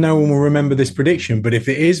 then no one will remember this prediction. But if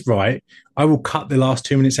it is right, I will cut the last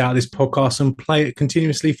 2 minutes out of this podcast and play it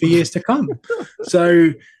continuously for years to come. So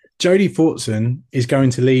Jody Fortson is going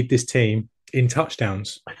to lead this team in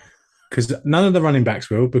touchdowns because none of the running backs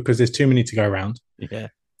will because there's too many to go around. Yeah.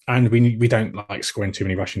 And we don't like scoring too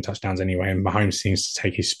many rushing touchdowns anyway. And Mahomes seems to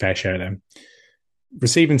take his fair share of them.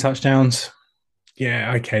 Receiving touchdowns,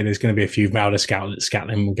 yeah, okay. There's going to be a few.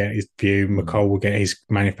 Scatlin will get his few. McCall will get his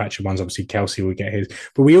manufactured ones. Obviously, Kelsey will get his.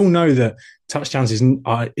 But we all know that touchdowns is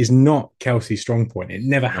not Kelsey's strong point. It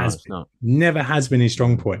never has been. Not. Never has been his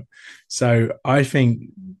strong point. So I think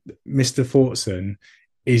Mr. Fortson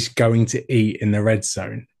is going to eat in the red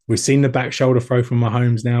zone We've seen the back shoulder throw from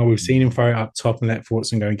Mahomes now. We've seen him throw it up top and let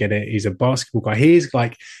Watson go and get it. He's a basketball guy. He's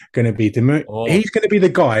like going to be he's going to be the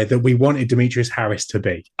guy that we wanted Demetrius Harris to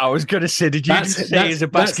be. I was going to say, did you say he's a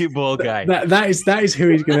basketball guy? That is who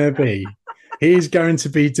he's going to be. He's going to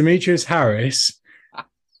be Demetrius Harris,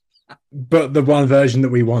 but the one version that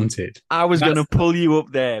we wanted. I was going to pull you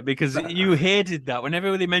up there because you hated that.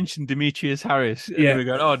 Whenever they mentioned Demetrius Harris, we were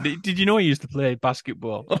going, "Oh, did you know he used to play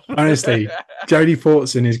basketball?" Honestly, Jody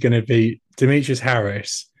Fortson is going to be Demetrius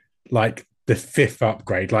Harris, like the 5th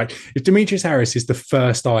upgrade. Like if Demetrius Harris is the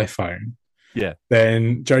first iPhone,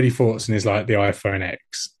 then Jody Fortson is like the iPhone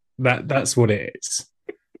X. That's what it is.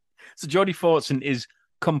 So Jody Fortson is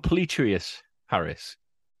Completrius Harris.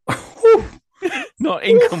 Not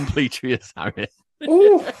Incompletrius Harris.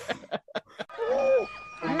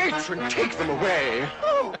 Matron, take them away.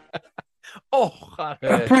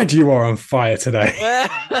 Brad, you are on fire today.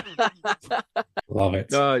 Love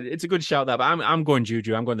it. No, it's a good shout that, but I'm going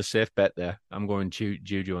Juju. I'm going the safe bet there. I'm going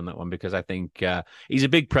Juju on that one because I think he's a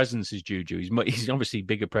big presence as Juju. He's obviously a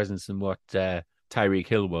bigger presence than what Tyreek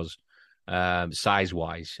Hill was,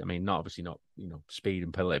 size-wise. I mean, not speed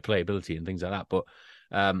and playability and things like that, but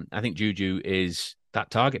I think Juju is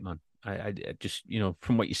that target man. I just,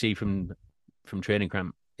 from what you see from training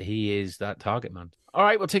camp, he is that target man. All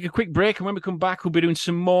right, we'll take a quick break, and when we come back, we'll be doing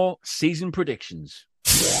some more season predictions.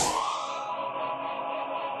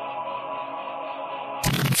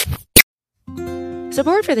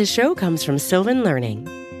 Support for this show comes from Sylvan Learning.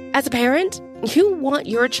 As a parent, you want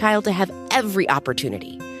your child to have every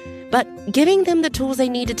opportunity, but giving them the tools they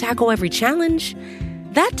need to tackle every challenge,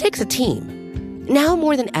 that takes a team. Now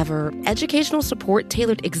more than ever, educational support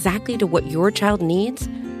tailored exactly to what your child needs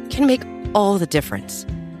can make all the difference.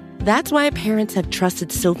 That's why parents have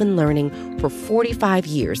trusted Sylvan Learning for 45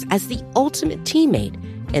 years as the ultimate teammate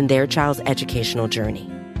in their child's educational journey,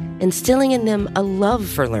 instilling in them a love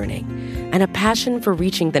for learning and a passion for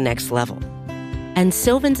reaching the next level. And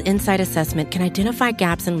Sylvan's Insight Assessment can identify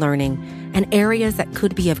gaps in learning and areas that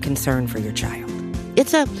could be of concern for your child.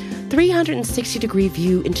 It's a 360-degree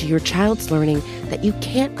view into your child's learning that you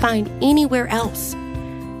can't find anywhere else,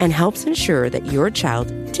 and helps ensure that your child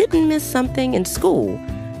didn't miss something in school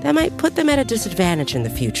that might put them at a disadvantage in the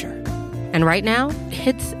future. And right now,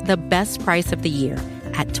 it's the best price of the year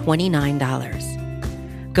at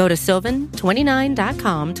 $29. Go to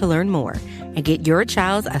sylvan29.com to learn more and get your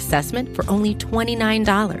child's assessment for only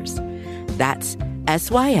 $29. That's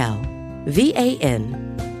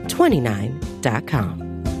SYLVAN29.com.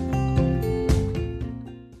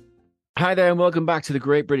 Hi there, and welcome back to the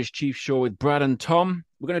Great British Chief Show with Brad and Tom.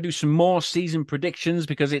 We're going to do some more season predictions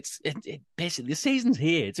because it basically the season's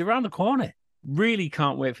here. It's around the corner. Really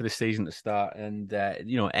can't wait for the season to start. And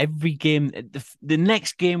every game, the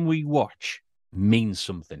next game we watch means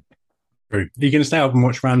something. Are you going to stay up and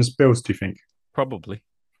watch Rams Bills? Do you think? Probably.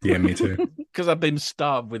 Yeah, me too. Because I've been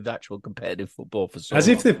starved with actual competitive football for so long.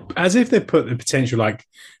 As if they put the potential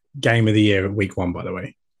game of the year at week 1. By the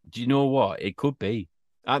way, do you know what it could be?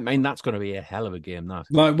 I mean, that's going to be a hell of a game, that.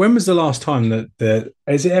 When was the last time that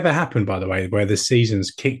has it ever happened, by the way, where the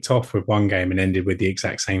season's kicked off with one game and ended with the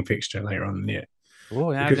exact same fixture later on in the year?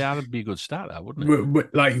 Oh, yeah, that would be a good start, that, wouldn't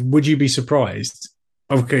it? Would you be surprised?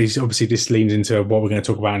 Okay, obviously this leans into what we're going to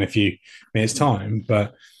talk about in a few minutes' time,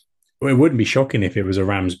 but it wouldn't be shocking if it was a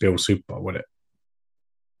Rams-Bills Super Bowl, would it?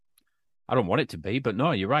 I don't want it to be, but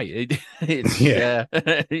no, you're right. Yeah.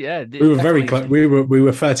 We were very close. We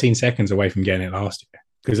were 13 seconds away from getting it last year.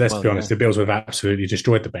 Because let's be honest, the Bills have absolutely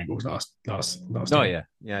destroyed the Bengals last time. Yeah.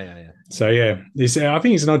 So I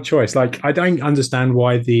think it's an odd choice. I don't understand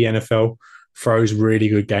why the NFL throws really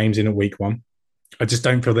good games in at week 1. I just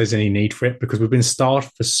don't feel there's any need for it because we've been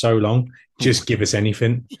starved for so long. Just give us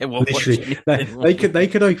anything. Yeah, literally, they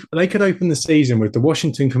could open the season with the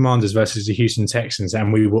Washington Commanders versus the Houston Texans,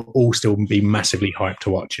 and we will all still be massively hyped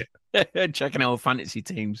to watch it. Checking out fantasy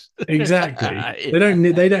teams. Exactly. They don't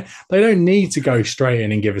need to go straight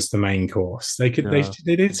in and give us the main course. They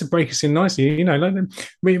need to break us in nicely.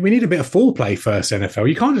 We need a bit of foreplay first. NFL.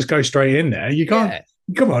 You can't just go straight in there. You can't. Yeah.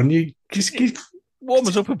 Come on, you just warm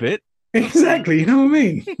us up a bit. Exactly, you know what I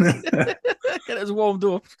mean. Get us warmed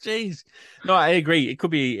up. Jeez. No, I agree. It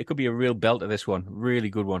could be a real belt of this one, really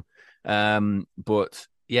good one. But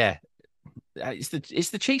yeah, it's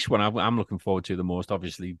the Chiefs one I'm looking forward to the most.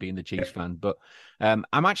 Obviously, being the Chiefs fan, but I'm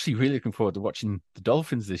actually really looking forward to watching the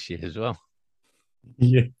Dolphins this year as well.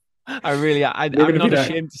 Yeah, I really. I'm not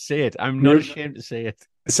ashamed to say it. I'm not ashamed to say it.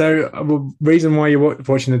 So, the reason why you're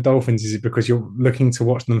watching the Dolphins is it because you're looking to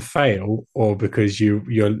watch them fail, or because you're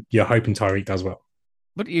hoping Tyreek does well?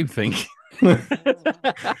 What do you think?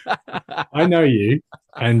 I know you,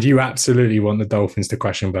 and you absolutely want the Dolphins to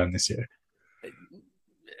crash and burn this year.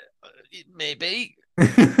 Maybe.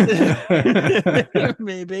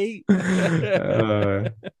 Maybe.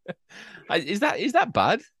 Is that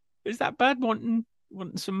bad? Is that bad? Wanting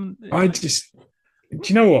some? Do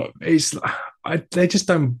you know what? They just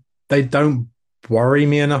don't. They don't worry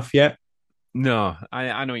me enough yet. No,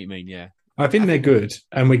 I know what you mean. Yeah, I think they're good,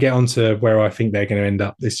 and we get on to where I think they're going to end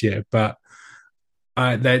up this year. But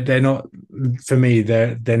they're not. For me,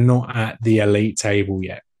 they're not at the elite table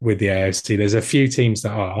yet with the AFC. There's a few teams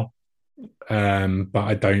that are. But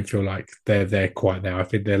I don't feel like they're quite there. I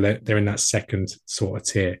think they're in that second sort of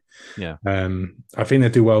tier. Yeah. I think they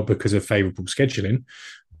do well because of favourable scheduling,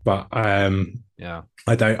 but yeah,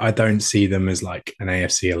 I don't see them as like an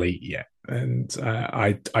AFC elite yet, and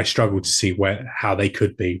I struggle to see how they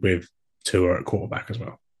could be with Tua at quarterback as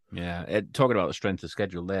well. Yeah, talking about the strength of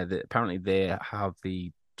schedule there, apparently they have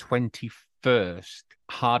the 21st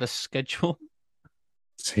hardest schedule.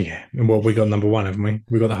 So yeah, and we got number one, haven't we?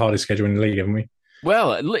 We got the hardest schedule in the league, haven't we?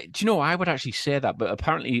 Well, do you know, I would actually say that, but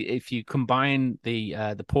apparently, if you combine the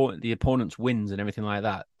opponent's wins and everything like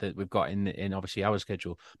that we've got in obviously our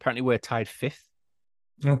schedule, apparently we're tied 5th.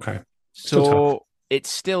 Okay, so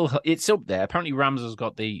it's up there. Apparently, Rams has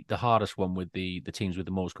got the hardest one with the teams with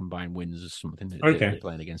the most combined wins, or something that they're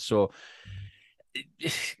playing against. So,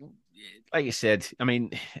 like you said, I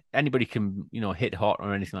mean, anybody can hit hot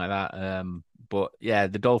or anything like that. But yeah,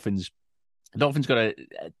 the Dolphins got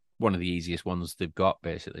one of the easiest ones they've got,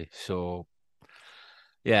 basically. So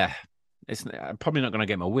yeah, I'm probably not going to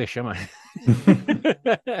get my wish, am I?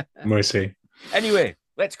 We'll see. Anyway,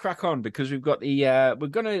 let's crack on because we've got we're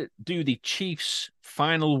going to do the Chiefs'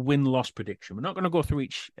 final win-loss prediction. We're not going to go through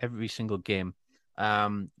every single game,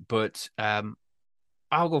 but I'll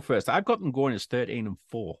go first. I've got them going as 13-4.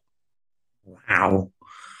 Wow.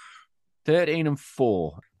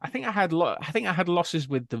 13-4. I think I had losses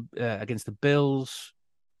with the against the Bills.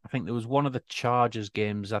 I think there was one of the Chargers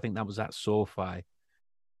games. I think that was at SoFi.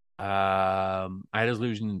 I had us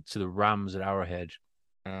losing to the Rams at Arrowhead.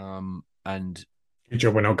 And good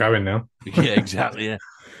job we're not going now. Yeah, exactly. Yeah,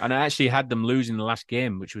 and I actually had them losing the last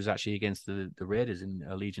game, which was actually against the Raiders in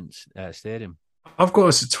Allegiant Stadium. I've got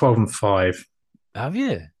us at 12-5. Have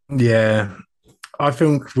you? Yeah. I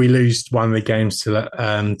think we lose one of the games to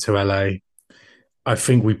LA. I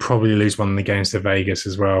think we probably lose one of the games to Vegas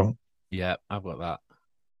as well. Yeah, I've got that.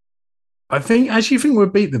 I actually think we'll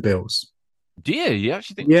beat the Bills. Do you? You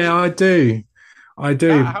actually think? Yeah, I do. But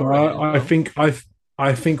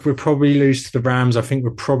I think we'll probably lose to the Rams. I think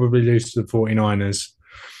we'll probably lose to the 49ers.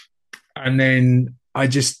 And then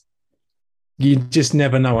you just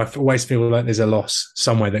never know. I always feel like there's a loss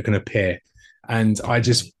somewhere that can appear. And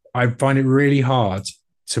I find it really hard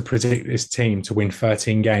to predict this team to win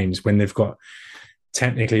 13 games when they've got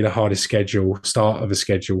technically the hardest start of a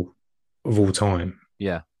schedule of all time.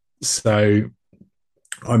 Yeah. So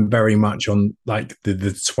I'm very much on like the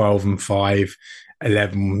 12-5,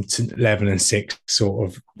 11-6 sort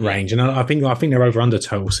of range. And I think they're over under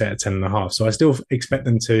total set at 10.5. So I still expect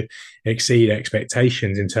them to exceed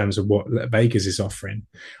expectations in terms of what Vegas is offering.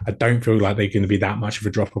 I don't feel like they're going to be that much of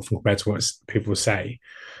a drop off compared to what people say.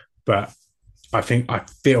 But I feel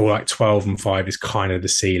like 12-5 is kind of the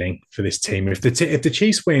ceiling for this team. If the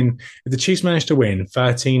Chiefs manage to win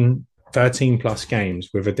 13 plus games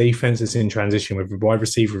with a defense that's in transition, with a wide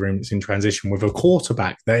receiver room that's in transition, with a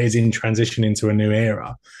quarterback that is in transition into a new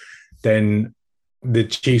era, then the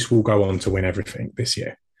Chiefs will go on to win everything this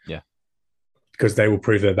year. Yeah. Because they will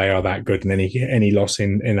prove that they are that good, and any loss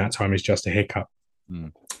in that time is just a hiccup.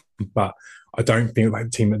 Mm. But I don't think like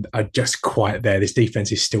the team are just quite there. This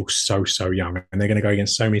defense is still so young, and they're going to go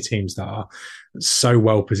against so many teams that are so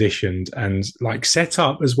well positioned and like set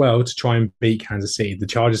up as well to try and beat Kansas City. The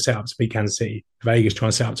Chargers set up to beat Kansas City. Vegas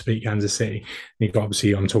trying to set up to beat Kansas City. And you've got,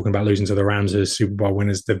 obviously, I'm talking about losing to the Rams as Super Bowl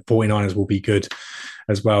winners. The 49ers will be good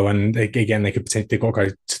as well. And again, they've got to go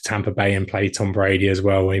to Tampa Bay and play Tom Brady as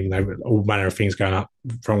well, even though all manner of things going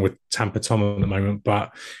wrong with Tampa Tom at the moment.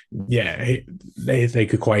 But yeah, they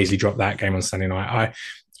could quite easily drop that game on Sunday night.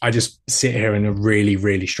 I just sit here and really,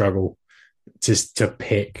 really struggle to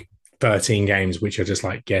pick 13 games, which are just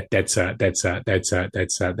like, yeah, dead cert.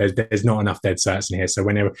 There's not enough dead certs in here. So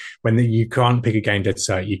when you can't pick a game dead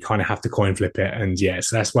cert, you kind of have to coin flip it. And yeah,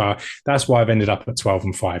 so that's why I've ended up at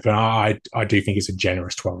 12-5. And I do think it's a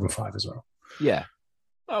generous 12-5 as well. Yeah.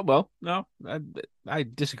 Oh, well, no, I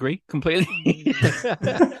disagree completely.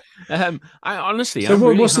 I honestly, so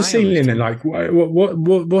really what's the ceiling then? Like,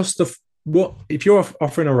 what's what if you're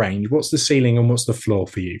offering a range? What's the ceiling and what's the floor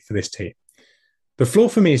for you for this team? The floor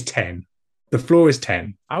for me is 10. The floor is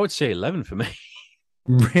 10. I would say 11 for me.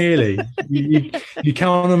 Really? you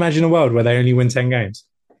can't imagine a world where they only win 10 games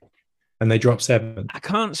and they drop 7. I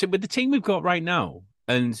can't see with the team we've got right now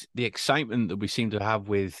and the excitement that we seem to have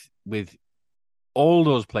with all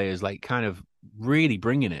those players, like kind of really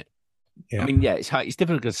bringing it. Yeah. I mean, yeah, it's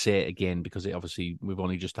difficult to say it again because we've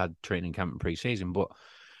only just had training camp and pre-season. But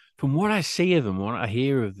from what I see of them, what I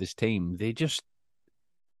hear of this team, they just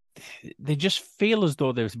feel as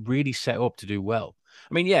though they're really set up to do well.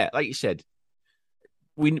 I mean, yeah, like you said,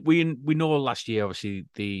 we know last year, obviously,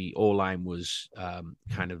 the O-line was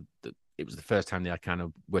it was the first time they kind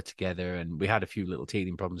of were together, and we had a few little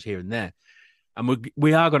teething problems here and there. And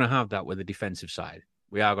we are going to have that with the defensive side.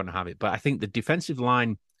 We are going to have it. But I think the defensive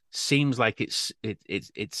line seems like it's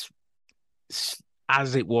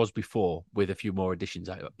as it was before, with a few more additions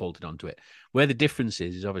bolted onto it. Where the difference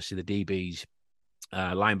is obviously the DBs,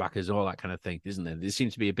 linebackers, all that kind of thing, isn't there? There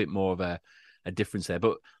seems to be a bit more of a difference there.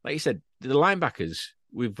 But like you said, the linebackers,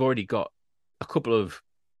 we've already got a couple of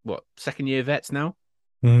second-year vets now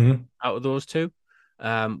out of those two.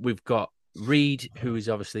 We've got Reed, who is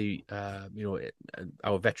obviously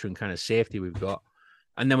our veteran kind of safety we've got,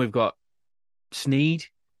 and then we've got Snead,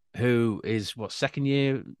 who is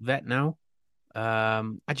second-year vet now.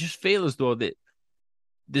 I just feel as though that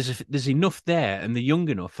there's enough there, and they're young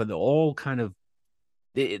enough, and they're all kind of.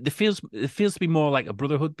 It feels to be more like a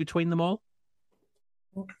brotherhood between them all.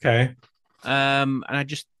 Okay. And I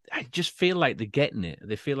just feel like they're getting it.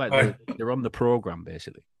 They feel like they're on the program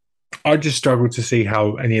basically. I just struggle to see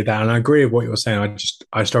how any of that, and I agree with what you're saying.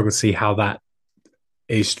 I struggle to see how that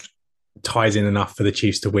ties in enough for the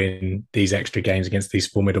Chiefs to win these extra games against these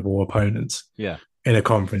formidable opponents. Yeah. In a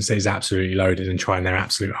conference that is absolutely loaded and trying their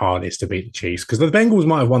absolute hardest to beat the Chiefs, because the Bengals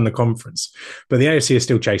might have won the conference, but the AFC is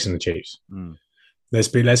still chasing the Chiefs. Let's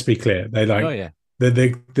be clear. They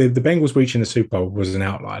the Bengals reaching the Super Bowl was an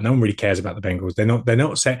outlier. No one really cares about the Bengals. They're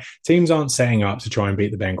not set. Teams aren't setting up to try and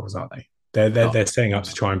beat the Bengals, are they? They're setting up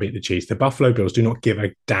to try and beat the Chiefs. The Buffalo Bills do not give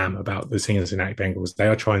a damn about the Cincinnati Bengals. They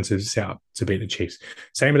are trying to set up to beat the Chiefs.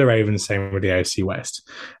 Same with the Ravens, same with the AFC West.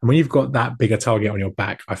 And when you've got that bigger target on your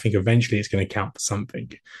back, I think eventually it's going to count for something.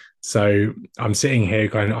 So I'm sitting here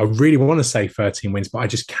going, I really want to say 13 wins, but I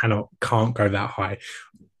just can't go that high.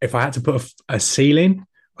 If I had to put a ceiling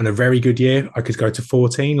on a very good year, I could go to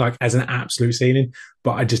 14, like as an absolute ceiling,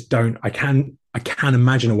 but I just don't. I can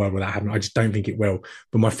imagine a world where that happened. I just don't think it will.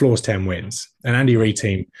 But my floor is 10 wins. An Andy Reid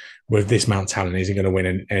team with this amount of talent isn't going to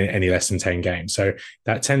win any less than 10 games. So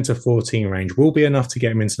that 10 to 14 range will be enough to get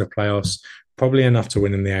them into the playoffs, probably enough to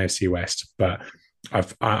win in the AFC West. But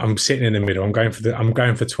I'm sitting in the middle. I'm going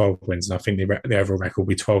for 12 wins, and I think the overall record will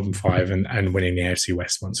be 12-5 and winning the AFC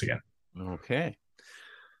West once again. Okay,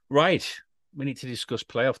 right. We need to discuss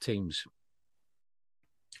playoff teams.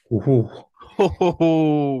 Playoff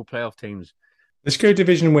teams. Let's go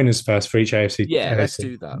division winners first for each AFC. Yeah, let's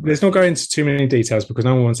do that. Let's not go into too many details because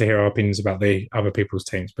no one wants to hear our opinions about the other people's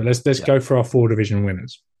teams. But let's go for our 4 division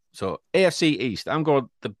winners. So AFC East, I've got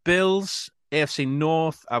the Bills. AFC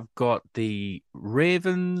North, I've got the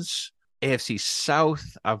Ravens. AFC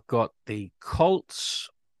South, I've got the Colts.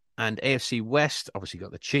 And AFC West, obviously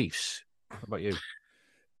got the Chiefs. How about you?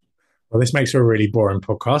 Well, this makes for a really boring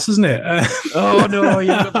podcast, doesn't it? Oh, no, you've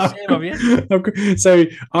got the same, have you? So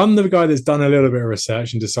I'm the guy that's done a little bit of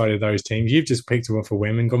research and decided those teams. You've just picked them off a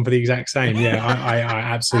whim and gone for the exact same. Yeah, I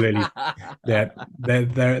absolutely. Yeah,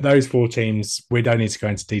 those 4 teams, we don't need to go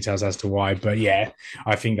into details as to why, but yeah,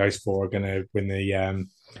 I think those 4 are going to win the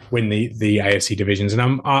AFC divisions.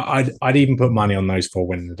 And I'd even put money on those 4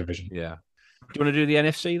 winning the division. Yeah. Do you want to do the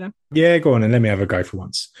NFC then? Yeah, go on and let me have a go for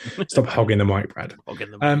once. Stop hogging the mic, Brad.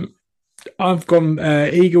 Hogging the mic. I've gone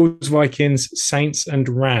Eagles, Vikings, Saints, and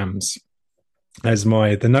Rams as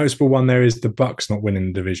the noticeable one. There is the Bucks not winning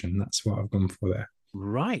the division. That's what I've gone for there.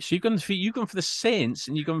 Right. So you've gone for the Saints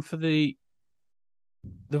and you've gone for the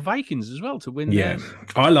Vikings as well to win. Yeah,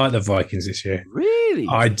 I like the Vikings this year. Really?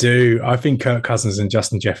 I do. I think Kirk Cousins and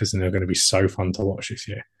Justin Jefferson are going to be so fun to watch this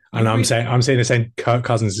year. And I'm saying the same. Kirk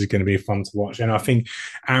Cousins is going to be fun to watch, and I think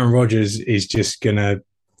Aaron Rodgers is just going to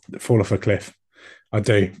fall off a cliff. I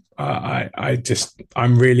do.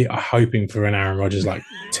 I'm really hoping for an Aaron Rodgers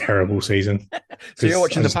terrible season. So you're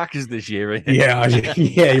watching the Packers this year, right? Yeah,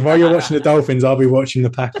 yeah. While you're watching the Dolphins, I'll be watching the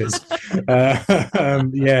Packers.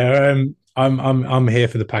 I'm here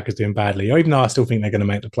for the Packers doing badly, even though I still think they're going to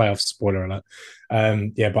make the playoffs. Spoiler alert.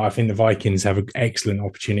 But I think the Vikings have an excellent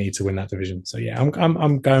opportunity to win that division. So yeah,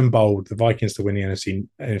 I'm going bold. The Vikings to win the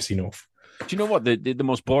NFC North. Do you know what the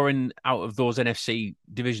most boring out of those NFC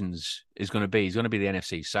divisions is going to be? It's going to be the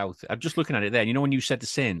NFC South. I'm just looking at it there. You know, when you said the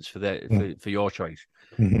Saints for your choice,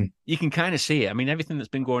 you can kind of see it. I mean, everything that's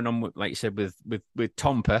been going on, with, like you said, with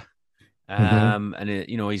Tompa, and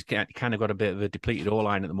he's kind of got a bit of a depleted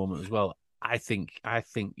O-line at the moment as well. I think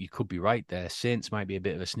you could be right there. Saints might be a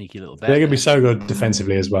bit of a sneaky little bet. They're going to be so good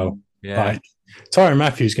defensively as well. Yeah. Like, Tyrann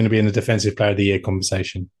Mathieu is going to be in the Defensive Player of the Year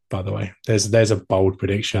conversation, by the way. There's a bold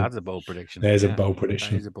prediction. That's a bold prediction. There's a bold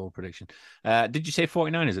prediction. That is a bold prediction. Did you say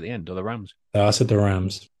 49ers at the end or the Rams? I said the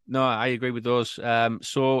Rams. No, I agree with those.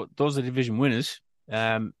 So those are the division winners.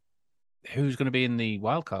 Who's going to be in the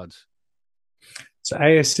wild cards? So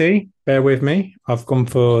AFC, bear with me. I've gone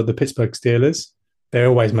for the Pittsburgh Steelers. They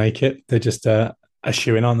always make it. They're just a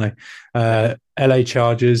shoo-in, aren't they? LA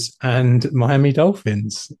Chargers and Miami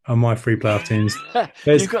Dolphins are my three playoff teams.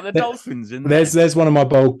 You've got the Dolphins in there. There's one of my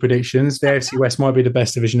bold predictions. The AFC West might be the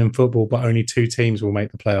best division in football, but only 2 teams will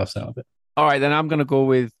make the playoffs out of it. All right, then I'm going to go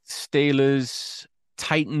with Steelers,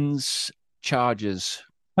 Titans, Chargers.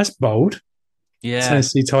 That's bold. Yeah,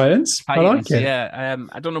 Tennessee Titans. I like it. Yeah,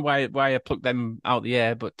 I don't know why I plucked them out the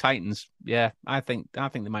air, but Titans. Yeah, I think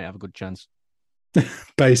they might have a good chance.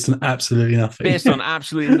 Based on absolutely nothing. Okay,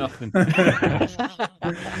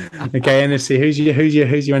 NFC. Who's your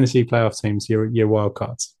NFC playoff teams? Your wild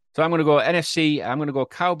cards. So I'm going to go NFC. I'm going to go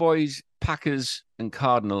Cowboys, Packers, and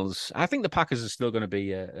Cardinals. I think the Packers are still going to be,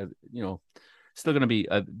 still going to be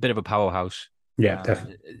a bit of a powerhouse. Yeah,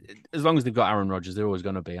 definitely. As long as they've got Aaron Rodgers, they're always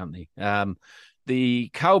going to be, aren't they? The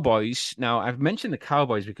Cowboys. Now, I've mentioned the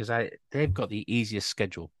Cowboys because they've got the easiest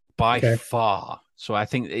schedule by far. So I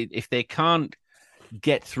think if they can't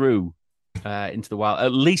get through into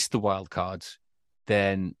at least the wild cards,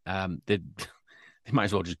 then they might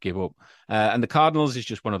as well just give up. And the Cardinals is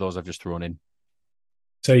just one of those I've just thrown in.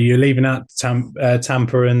 So you're leaving out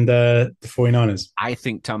Tampa and the 49ers? I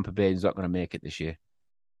think Tampa Bay is not going to make it this year.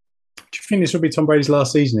 Do you think this will be Tom Brady's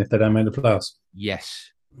last season if they don't make the playoffs? Yes.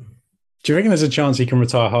 Do you reckon there's a chance he can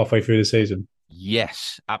retire halfway through the season?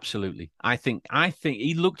 Yes, absolutely. I think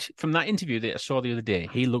he looked, from that interview that I saw the other day,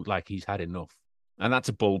 he looked like he's had enough. And that's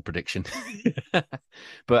a bold prediction.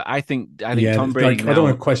 But I think Tom Brady. I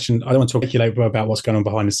don't want to speculate about what's going on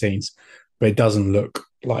behind the scenes, but it doesn't look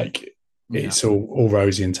like it's all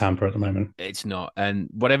rosy in Tampa at the moment. It's not. And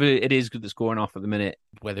whatever it is that's going off at the minute,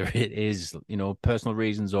 whether it is, personal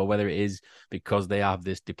reasons or whether it is because they have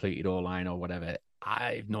this depleted O-line or whatever,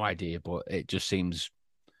 I have no idea. But it just seems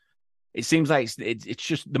like it's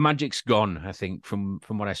just the magic's gone, I think, from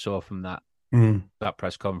what I saw from that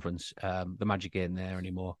press conference. The magic ain't there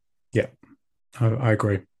anymore. Yeah, I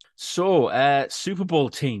agree. So, Super Bowl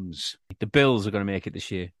teams. The Bills are going to make it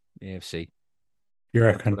this year, the AFC. You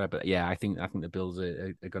reckon? But yeah, I think the Bills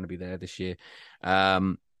are going to be there this year.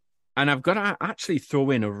 And I've got to actually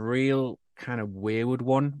throw in a real kind of wayward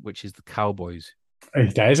one, which is the Cowboys.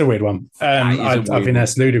 That is a weird one. I think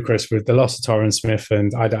that's ludicrous with the loss of Tyron Smith,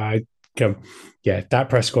 and Dak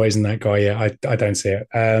Prescott isn't that guy yet. I don't see it.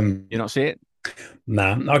 You not see it?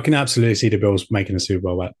 Nah, I can absolutely see the Bills making a Super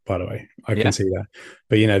Bowl, by the way. I can see that.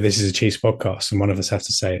 But, this is a Chiefs podcast, and one of us has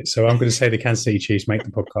to say it. So I'm going to say the Kansas City Chiefs make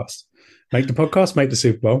the podcast. Make the podcast, make the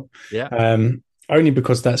Super Bowl. Yeah. Only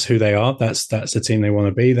because that's who they are. That's the team they want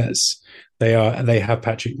to be. They have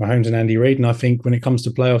Patrick Mahomes and Andy Reid, and I think when it comes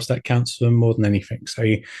to playoffs, that counts for them more than anything. So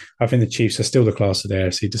I think the Chiefs are still the class of the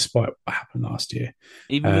AFC, despite what happened last year.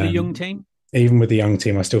 Even with a young team? Even with the young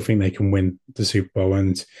team, I still think they can win the Super Bowl.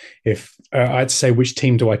 And if I had to say which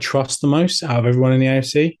team do I trust the most out of everyone in the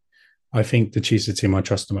AFC, I think the Chiefs are the team I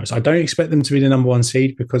trust the most. I don't expect them to be the number 1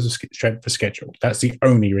 seed because of strength for schedule. That's the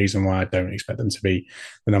only reason why I don't expect them to be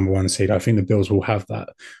the number 1 seed. I think the Bills will have that.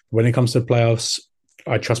 But when it comes to the playoffs,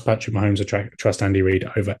 I trust Patrick Mahomes. I trust Andy Reid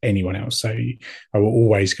over anyone else. So I will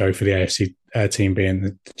always go for the AFC team being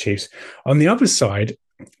the Chiefs. On the other side,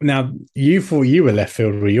 now you thought you were left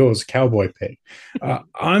field with yours Cowboy pick. Do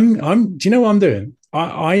you know what I'm doing?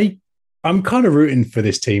 I'm kind of rooting for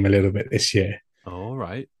this team a little bit this year. All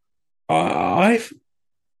right. I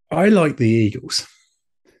like the Eagles.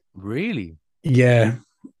 Really? Yeah.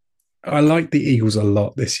 I like the Eagles a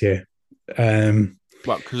lot this year.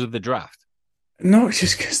 What, because of the draft? Not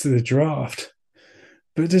just because of the draft,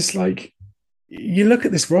 but just you look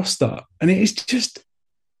at this roster and it is just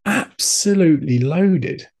absolutely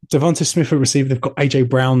loaded. Devonta Smith, a receiver. They've got AJ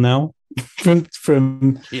Brown now from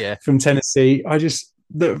Tennessee.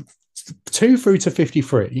 The 2 through to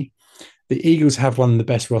 53. The Eagles have one of the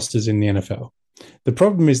best rosters in the NFL. The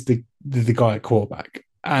problem is the guy at quarterback,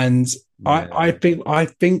 and I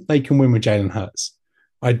think they can win with Jalen Hurts.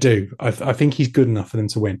 I do. I think he's good enough for them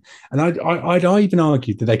to win. And I'd even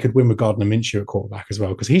argue that they could win with Gardner Minshew at quarterback as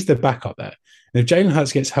well, because he's the backup there. And if Jalen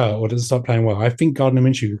Hurts gets hurt or doesn't start playing well, I think Gardner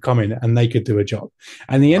Minshew could come in and they could do a job.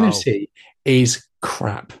 And the NFC is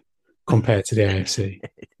crap compared to the AFC.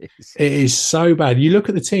 It is so bad. You look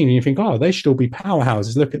at the team and you think, oh, they should all be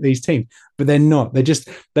powerhouses. Look at these teams. But they're not.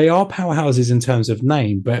 They are powerhouses in terms of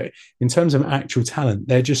name, but in terms of actual talent,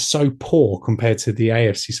 they're just so poor compared to the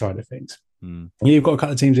AFC side of things. You've got a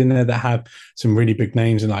couple of teams in there that have some really big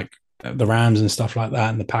names, and like the Rams and stuff like that,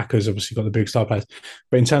 and the Packers obviously got the big star players.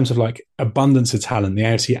 But in terms of like abundance of talent, the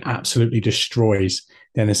AFC absolutely destroys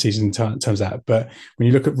the NFC in terms of that. But when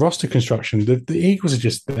you look at roster construction, the Eagles are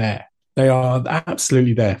just there. They are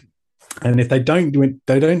absolutely there. And if they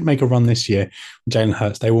don't make a run this year, Jalen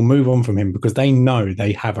Hurts, they will move on from him because they know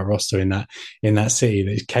they have a roster in that city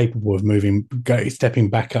that is capable of stepping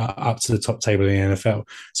back up to the top table in the NFL.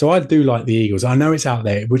 So I do like the Eagles. I know it's out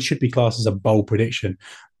there, which should be classed as a bold prediction,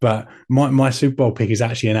 but my Super Bowl pick is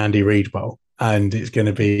actually an Andy Reid Bowl, and it's going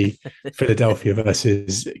to be Philadelphia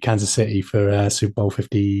versus Kansas City for Super Bowl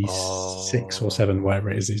 56 or 7, whatever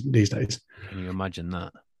it is these days. Can you imagine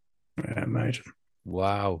that? Yeah, imagine.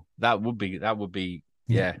 Wow, that would be that would be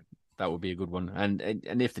a good one. And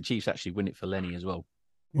if the Chiefs actually win it for Lenny as well,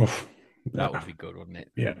 that would be good, wouldn't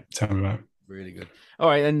it? Yeah, tell me about it. Really good. All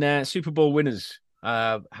right, and Super Bowl winners.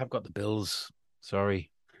 I've got the Bills.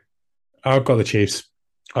 Sorry, I've got the Chiefs.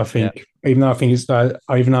 I think, even though I think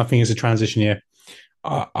it's a transition year,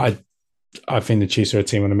 I think the Chiefs are a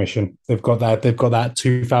team on a mission. They've got that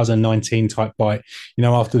 2019 type bite. You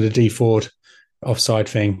know, after the D Ford offside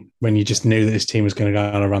thing, when you just knew that this team was going to go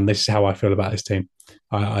on a run. This is how I feel about this team.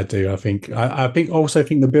 I do. I think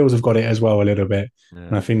the Bills have got it as well a little bit,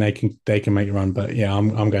 and I think they can make a run. But yeah,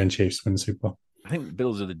 I'm going Chiefs win the Super Bowl. I think the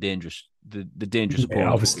Bills are the dangerous opponent.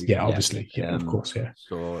 Obviously, of course, yeah.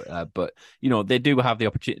 So, but you know, they do have the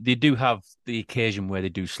opportunity. They do have the occasion where they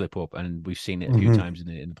do slip up, and we've seen it a few times in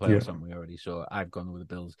the playoffs, haven't we already? So I've gone with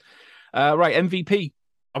the Bills. Right, MVP.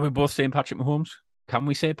 Are we both saying Patrick Mahomes? Can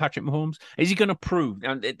we say Patrick Mahomes? Is he going to prove?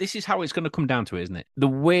 And this is how it's going to come down to, isn't it? The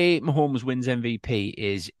way Mahomes wins MVP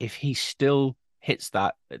is if he still hits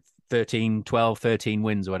that 12, 13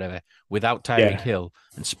 wins or whatever without Tyreek Hill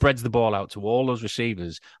and spreads the ball out to all those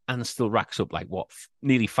receivers and still racks up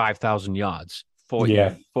nearly 5,000 yards,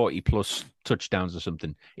 40 plus touchdowns or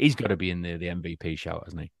something. He's got to be in the MVP shout,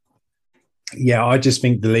 hasn't he? Yeah, I just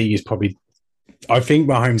think the league is probably... I think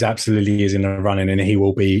Mahomes absolutely is in a running, and he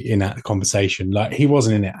will be in that conversation. Like, he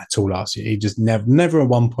wasn't in it at all last year. He just never at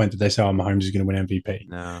one point did they say, "Oh, Mahomes is going to win MVP."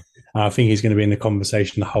 No, I think he's going to be in the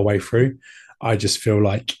conversation the whole way through. I just feel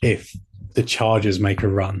like if the Chargers make a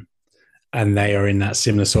run and they are in that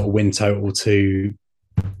similar sort of win total to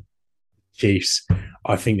Chiefs,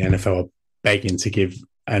 I think the NFL are begging to give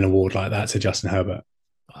an award like that to Justin Herbert.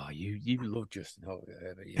 Oh, you love Justin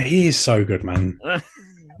Herbert. Yeah. He is so good, man.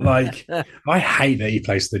 Like, I hate that he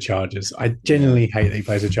plays the Chargers. I genuinely hate that he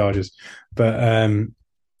plays the Chargers. But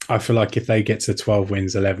I feel like if they get to 12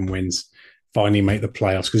 wins, 11 wins, finally make the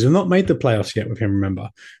playoffs, because they've not made the playoffs yet with him, remember.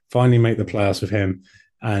 Finally make the playoffs with him,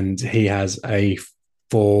 and he has a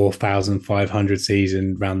 4,500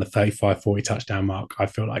 season around the 35-40 touchdown mark. I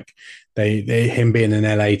feel like him being an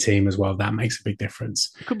LA team as well, that makes a big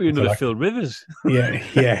difference. It could be another Phil Rivers.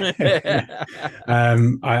 Yeah.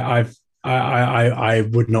 I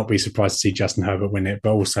would not be surprised to see Justin Herbert win it,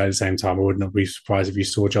 but also at the same time, I would not be surprised if you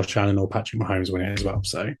saw Josh Allen or Patrick Mahomes win it as well.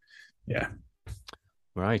 So, yeah.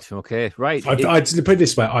 Right. Okay. Right. I put it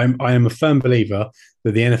this way: I am a firm believer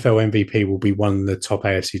that the NFL MVP will be one of the top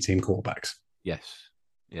AFC team quarterbacks. Yes.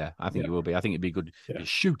 Yeah, I think it will be. I think it'd be good to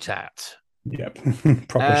shoot at. Yep.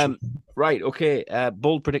 Right. Okay.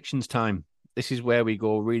 Bold predictions time. This is where we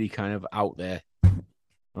go really kind of out there.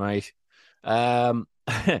 Right. I've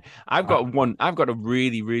got a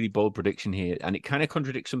really, really bold prediction here, and it kind of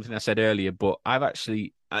contradicts something I said earlier, but I'm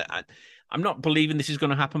not believing this is going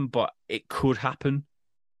to happen, but it could happen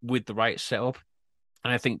with the right setup.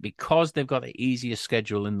 And I think because they've got the easiest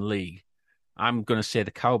schedule in the league, I'm going to say the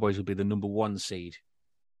Cowboys will be the number 1 seed.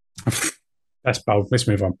 That's bold. Let's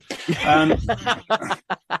move on.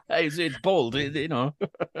 It's bold, you know.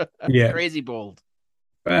 Yeah. Crazy bold.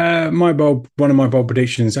 One of my bold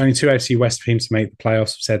predictions, only 2 AFC West teams to make the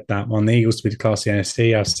playoffs. I've said that one. The Eagles to be the class of the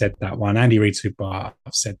NFC. I've said that one. Andy Reid Super Bowl.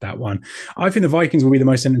 I've said that one. I think the Vikings will be the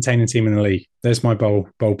most entertaining team in the league. There's my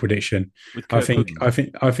bold prediction. I think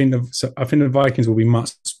the Vikings will be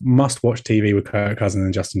must watch TV with Kirk Cousins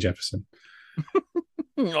and Justin Jefferson.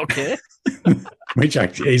 Okay. Which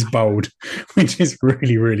actually is bold. Which is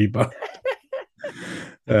really, really bold.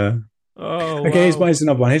 Oh, okay, wow. here's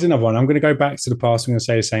another one. Here's another one. I'm going to go back to the past. I'm going to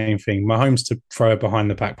say the same thing. Mahomes to throw a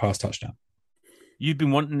behind the back pass touchdown. You've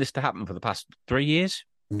been wanting this to happen for the past 3 years.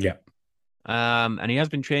 Yeah. And he has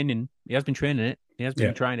been training. He has been training it. He has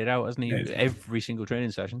been trying it out, hasn't he? Yeah. Every single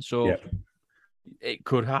training session. So it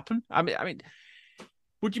could happen. I mean,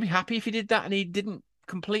 would you be happy if he did that and he didn't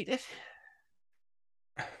complete it?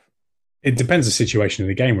 It depends on the situation of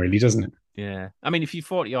the game, really, doesn't it? Yeah. I mean, if you're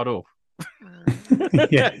 40 odd up,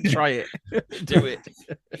 try it. Do it.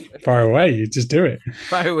 Fire away. You just do it.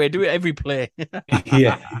 Fire away. Do it every play.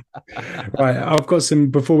 Yeah. Right. I've got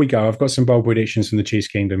some bold predictions from the Chiefs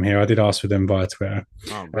Kingdom here. I did ask for them via Twitter.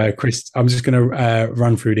 Oh, Chris, I'm just going to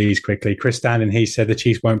run through these quickly. Chris Standing, he said the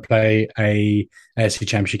Chiefs won't play a AFC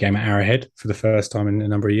Championship game at Arrowhead for the first time in a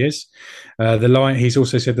number of years. He's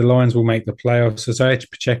also said the Lions will make the playoffs. So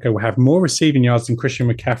Pacheco will have more receiving yards than Christian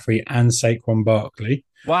McCaffrey and Saquon Barkley.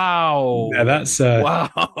 Wow. Yeah, that's wow.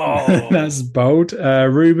 That's bold.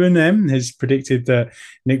 Ruben M has predicted that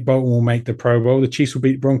Nick Bolton will make the Pro Bowl. The Chiefs will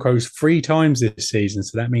beat the Broncos 3 times this season,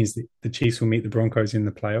 so that means that the Chiefs will meet the Broncos in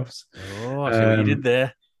the playoffs. Oh, I see what you did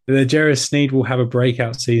there. The Jarvis Sneed will have a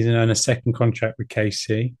breakout season and a second contract with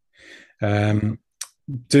KC.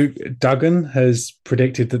 Duggan has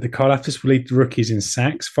predicted that the Karlaftis will lead the rookies in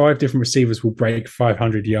sacks. 5 different receivers will break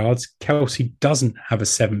 500 yards. Kelsey doesn't have a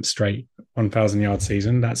 7th straight 1,000-yard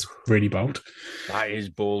season. That's really bold. That is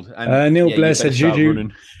bold. Neil Blair said Juju.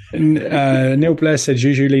 Neil Blair said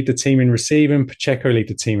Juju lead the team in receiving. Pacheco lead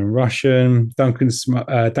the team in rushing. Duncan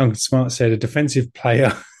Smart said a defensive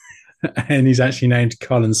player, and he's actually named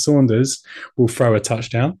Cullen Saunders, will throw a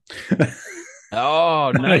touchdown.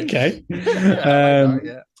 Oh, nice. Okay.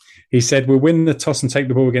 He said, we'll win the toss and take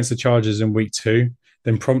the ball against the Chargers in week 2,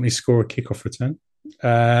 then promptly score a kickoff return.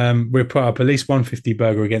 We'll put up at least 150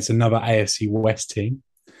 burger against another AFC West team.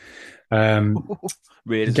 Gamescom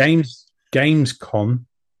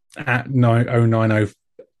at 0901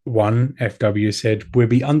 FW said, we'll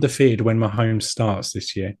be undefeated when Mahomes starts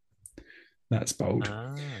this year. That's bold.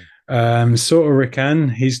 Sort of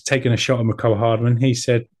Rickan, he's taken a shot at McCole Hardman. He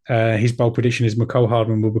said his bold prediction is McCole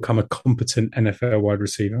Hardman will become a competent NFL wide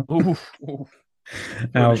receiver.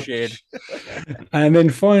 And then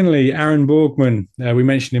finally, Aaron Borgman, we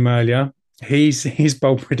mentioned him earlier. His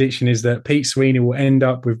bold prediction is that Pete Sweeney will end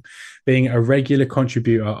up with being a regular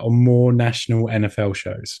contributor on more national NFL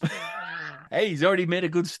shows. Hey, he's already made a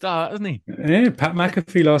good start, hasn't he? Yeah, Pat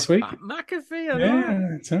McAfee last week. Pat McAfee, I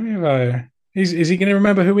know. Tell me about it. Is he going to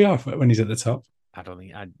remember who we are when he's at the top? I don't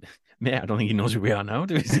think he knows who we are now,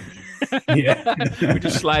 do we? Yeah. We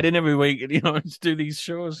just slide in every week and, just do these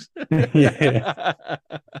shows. Yeah.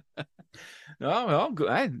 Oh, good.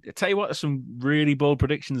 I tell you what, there's some really bold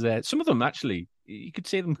predictions there. Some of them, actually, you could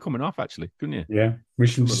see them coming off, actually, couldn't you? Yeah. We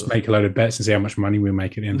should just make a load of bets and see how much money we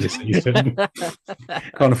make at the end of this season.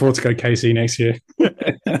 Can't afford to go KC next year.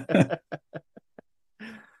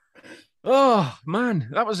 Oh, man.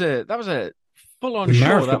 That was a full-on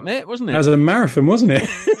show, that, mate, wasn't it? That was a marathon, wasn't it?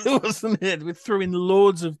 Wasn't it? We threw in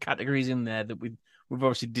loads of categories in there that we've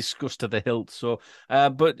obviously discussed to the hilt. So,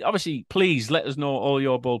 but obviously, please let us know all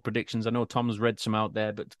your bold predictions. I know Tom's read some out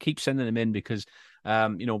there, but keep sending them in because,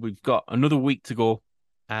 we've got another week to go,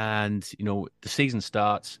 and the season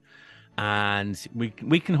starts, and we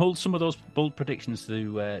can hold some of those bold predictions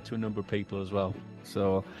to a number of people as well.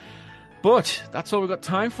 So, but that's all we've got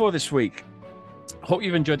time for this week. Hope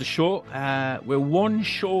you've enjoyed the show. We're one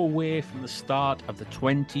show away from the start of the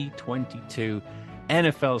 2022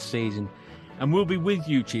 NFL season, and we'll be with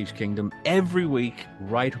you, Chiefs Kingdom, every week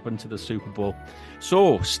right up until the Super Bowl.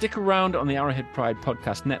 So stick around on the Arrowhead Pride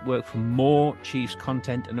Podcast Network for more Chiefs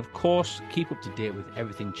content, and of course, keep up to date with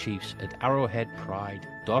everything Chiefs at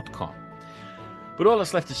arrowheadpride.com. But all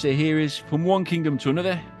that's left to say here is, from one kingdom to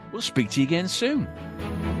another, we'll speak to you again soon.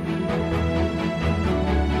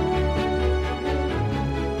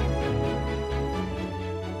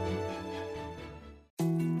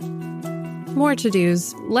 More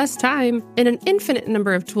to-dos, less time, and an infinite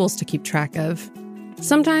number of tools to keep track of.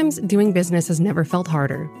 Sometimes doing business has never felt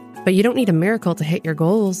harder, but you don't need a miracle to hit your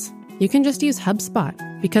goals. You can just use HubSpot,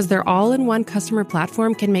 because their all-in-one customer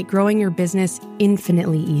platform can make growing your business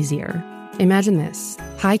infinitely easier. Imagine this: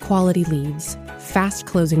 high-quality leads, fast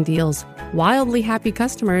closing deals, wildly happy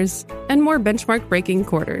customers, and more benchmark-breaking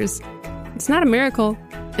quarters. It's not a miracle,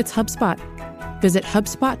 it's HubSpot. Visit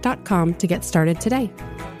HubSpot.com to get started today.